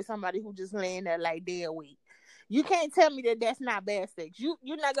sleeping with somebody who just laying there like dead weak. You can't tell me that that's not bad sex.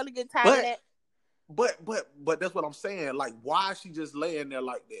 You're not gonna get tired of that. But that's what I'm saying. Like, why is she just laying there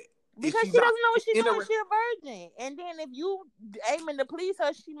like that? Because she doesn't know what she's doing. She's a virgin. And then if you aiming to please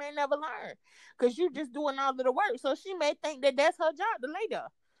her, she may never learn. Because you just doing all of the work. So she may think that that's her job to lay there.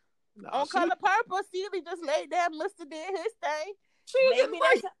 No, on Color Purple, Steely just laid there. Mr. did his thing. Maybe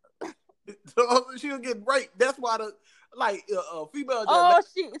she'll get raped. That's why the female.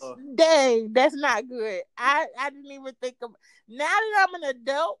 Dang, that's not good. I didn't even think of. Now that I'm an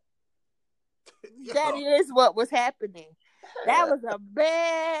adult, that is what was happening. That was a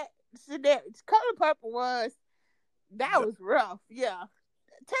bad. Color Purple was. That was rough. Yeah,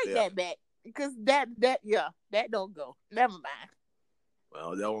 take that back because that don't go. Never mind.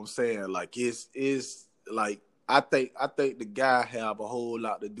 Well, that's what I'm saying. Like it's like. I think the guy have a whole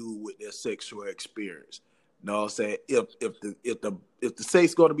lot to do with their sexual experience. You know what I'm saying? If the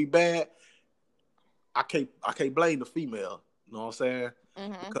sex gonna be bad, I can't blame the female. You know what I'm saying?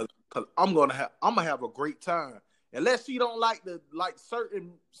 Mm-hmm. Because I'm gonna have a great time. Unless she don't like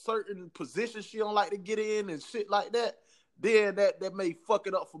certain positions she don't like to get in and shit like that, then that may fuck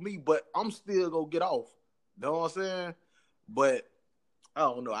it up for me. But I'm still gonna get off. You know what I'm saying? But I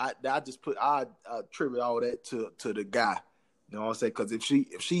don't know. I attribute all that to the guy. You know what I'm saying? Because if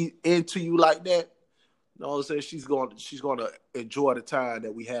she into you like that, you know what I'm saying, she's gonna enjoy the time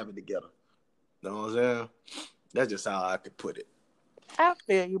that we having together. You know what I'm saying? That's just how I could put it. I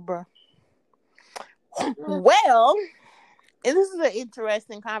feel you, bro. Well, this is an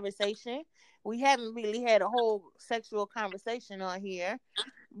interesting conversation. We haven't really had a whole sexual conversation on here,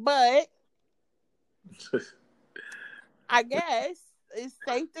 but I guess it's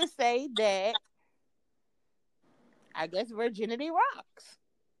safe to say that virginity rocks.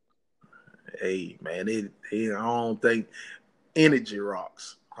 Hey man, I don't think energy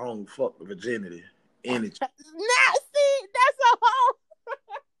rocks. I don't fuck with virginity. Energy. Now, see, that's a whole.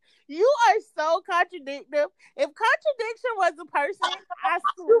 You are so contradictive. If contradiction was a person, I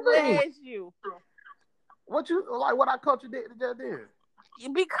swear you. What I contradicted just then?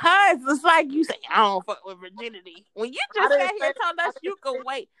 Because it's like you say, I don't fuck with virginity. When you just sat here told us you could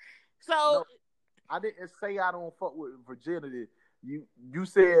wait. So no, I didn't say I don't fuck with virginity. You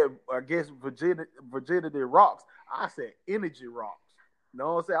said I guess virginity rocks. I said energy rocks. You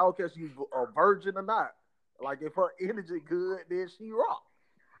know what I'm saying? I don't care if she's a virgin or not. Like if her energy good, then she rock.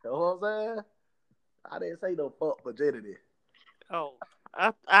 You know what I'm saying? I didn't say no fuck virginity. Oh,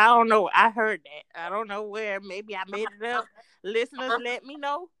 I don't know. I heard that. I don't know where. Maybe I made it up. Listeners, let me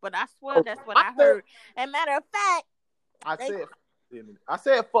know. But I swear that's what I heard. And matter of fact, I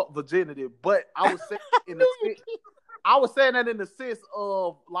said fuck virginity, but I was saying that in the sense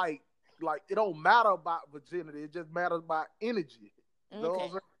of like it don't matter about virginity. It just matters about energy. You know what I'm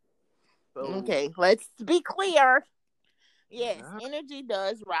saying? So, okay, let's be clear. Yes, energy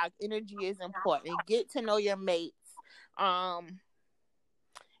does rock. Energy is important. Get to know your mates.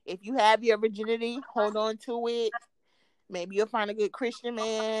 If you have your virginity, hold on to it. Maybe you'll find a good Christian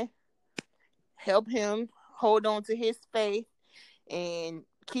man. Help him hold on to his faith and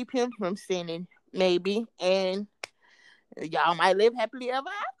keep him from sinning, maybe. And y'all might live happily ever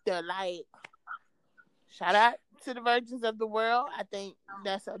after. Like, shout out to the virgins of the world. I think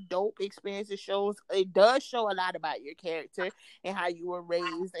that's a dope experience. It does show a lot about your character and how you were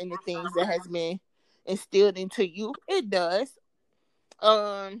raised and the things that has been instilled into you. It does.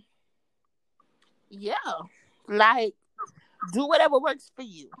 Yeah. Like, do whatever works for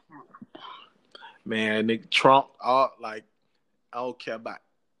you. Man, nigga, Trump, I don't care about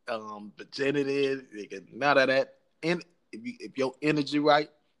virginity, nigga, none of that. And if your energy right,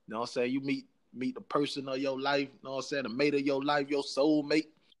 you know what I'm saying, you meet the person of your life, you know what I'm saying, the mate of your life, your soulmate,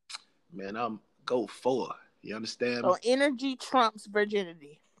 man, I'm go for it. You understand me? So energy trumps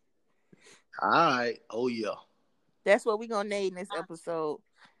virginity. All right. Oh yeah. That's what we're gonna name this episode.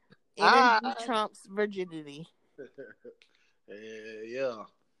 Energy trumps virginity. Yeah.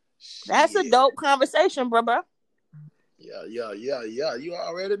 That's a dope conversation, bro. Yeah. You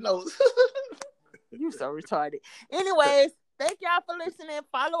already know. You so retarded. Anyways, thank y'all for listening.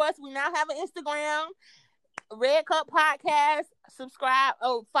 Follow us. We now have an Instagram, Red Cup Podcast. Subscribe.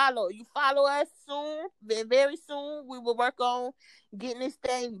 Follow. You follow us soon. Very soon. We will work on getting this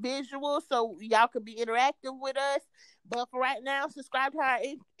thing visual so y'all could be interactive with us. But for right now, subscribe to our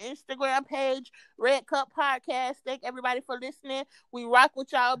Instagram page, Red Cup Podcast. Thank everybody for listening. We rock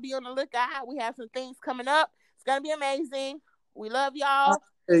with y'all. Be on the lookout. We have some things coming up. It's going to be amazing. We love y'all.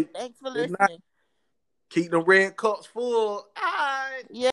 Thanks for listening. Keep the red cups full. All right. Yeah.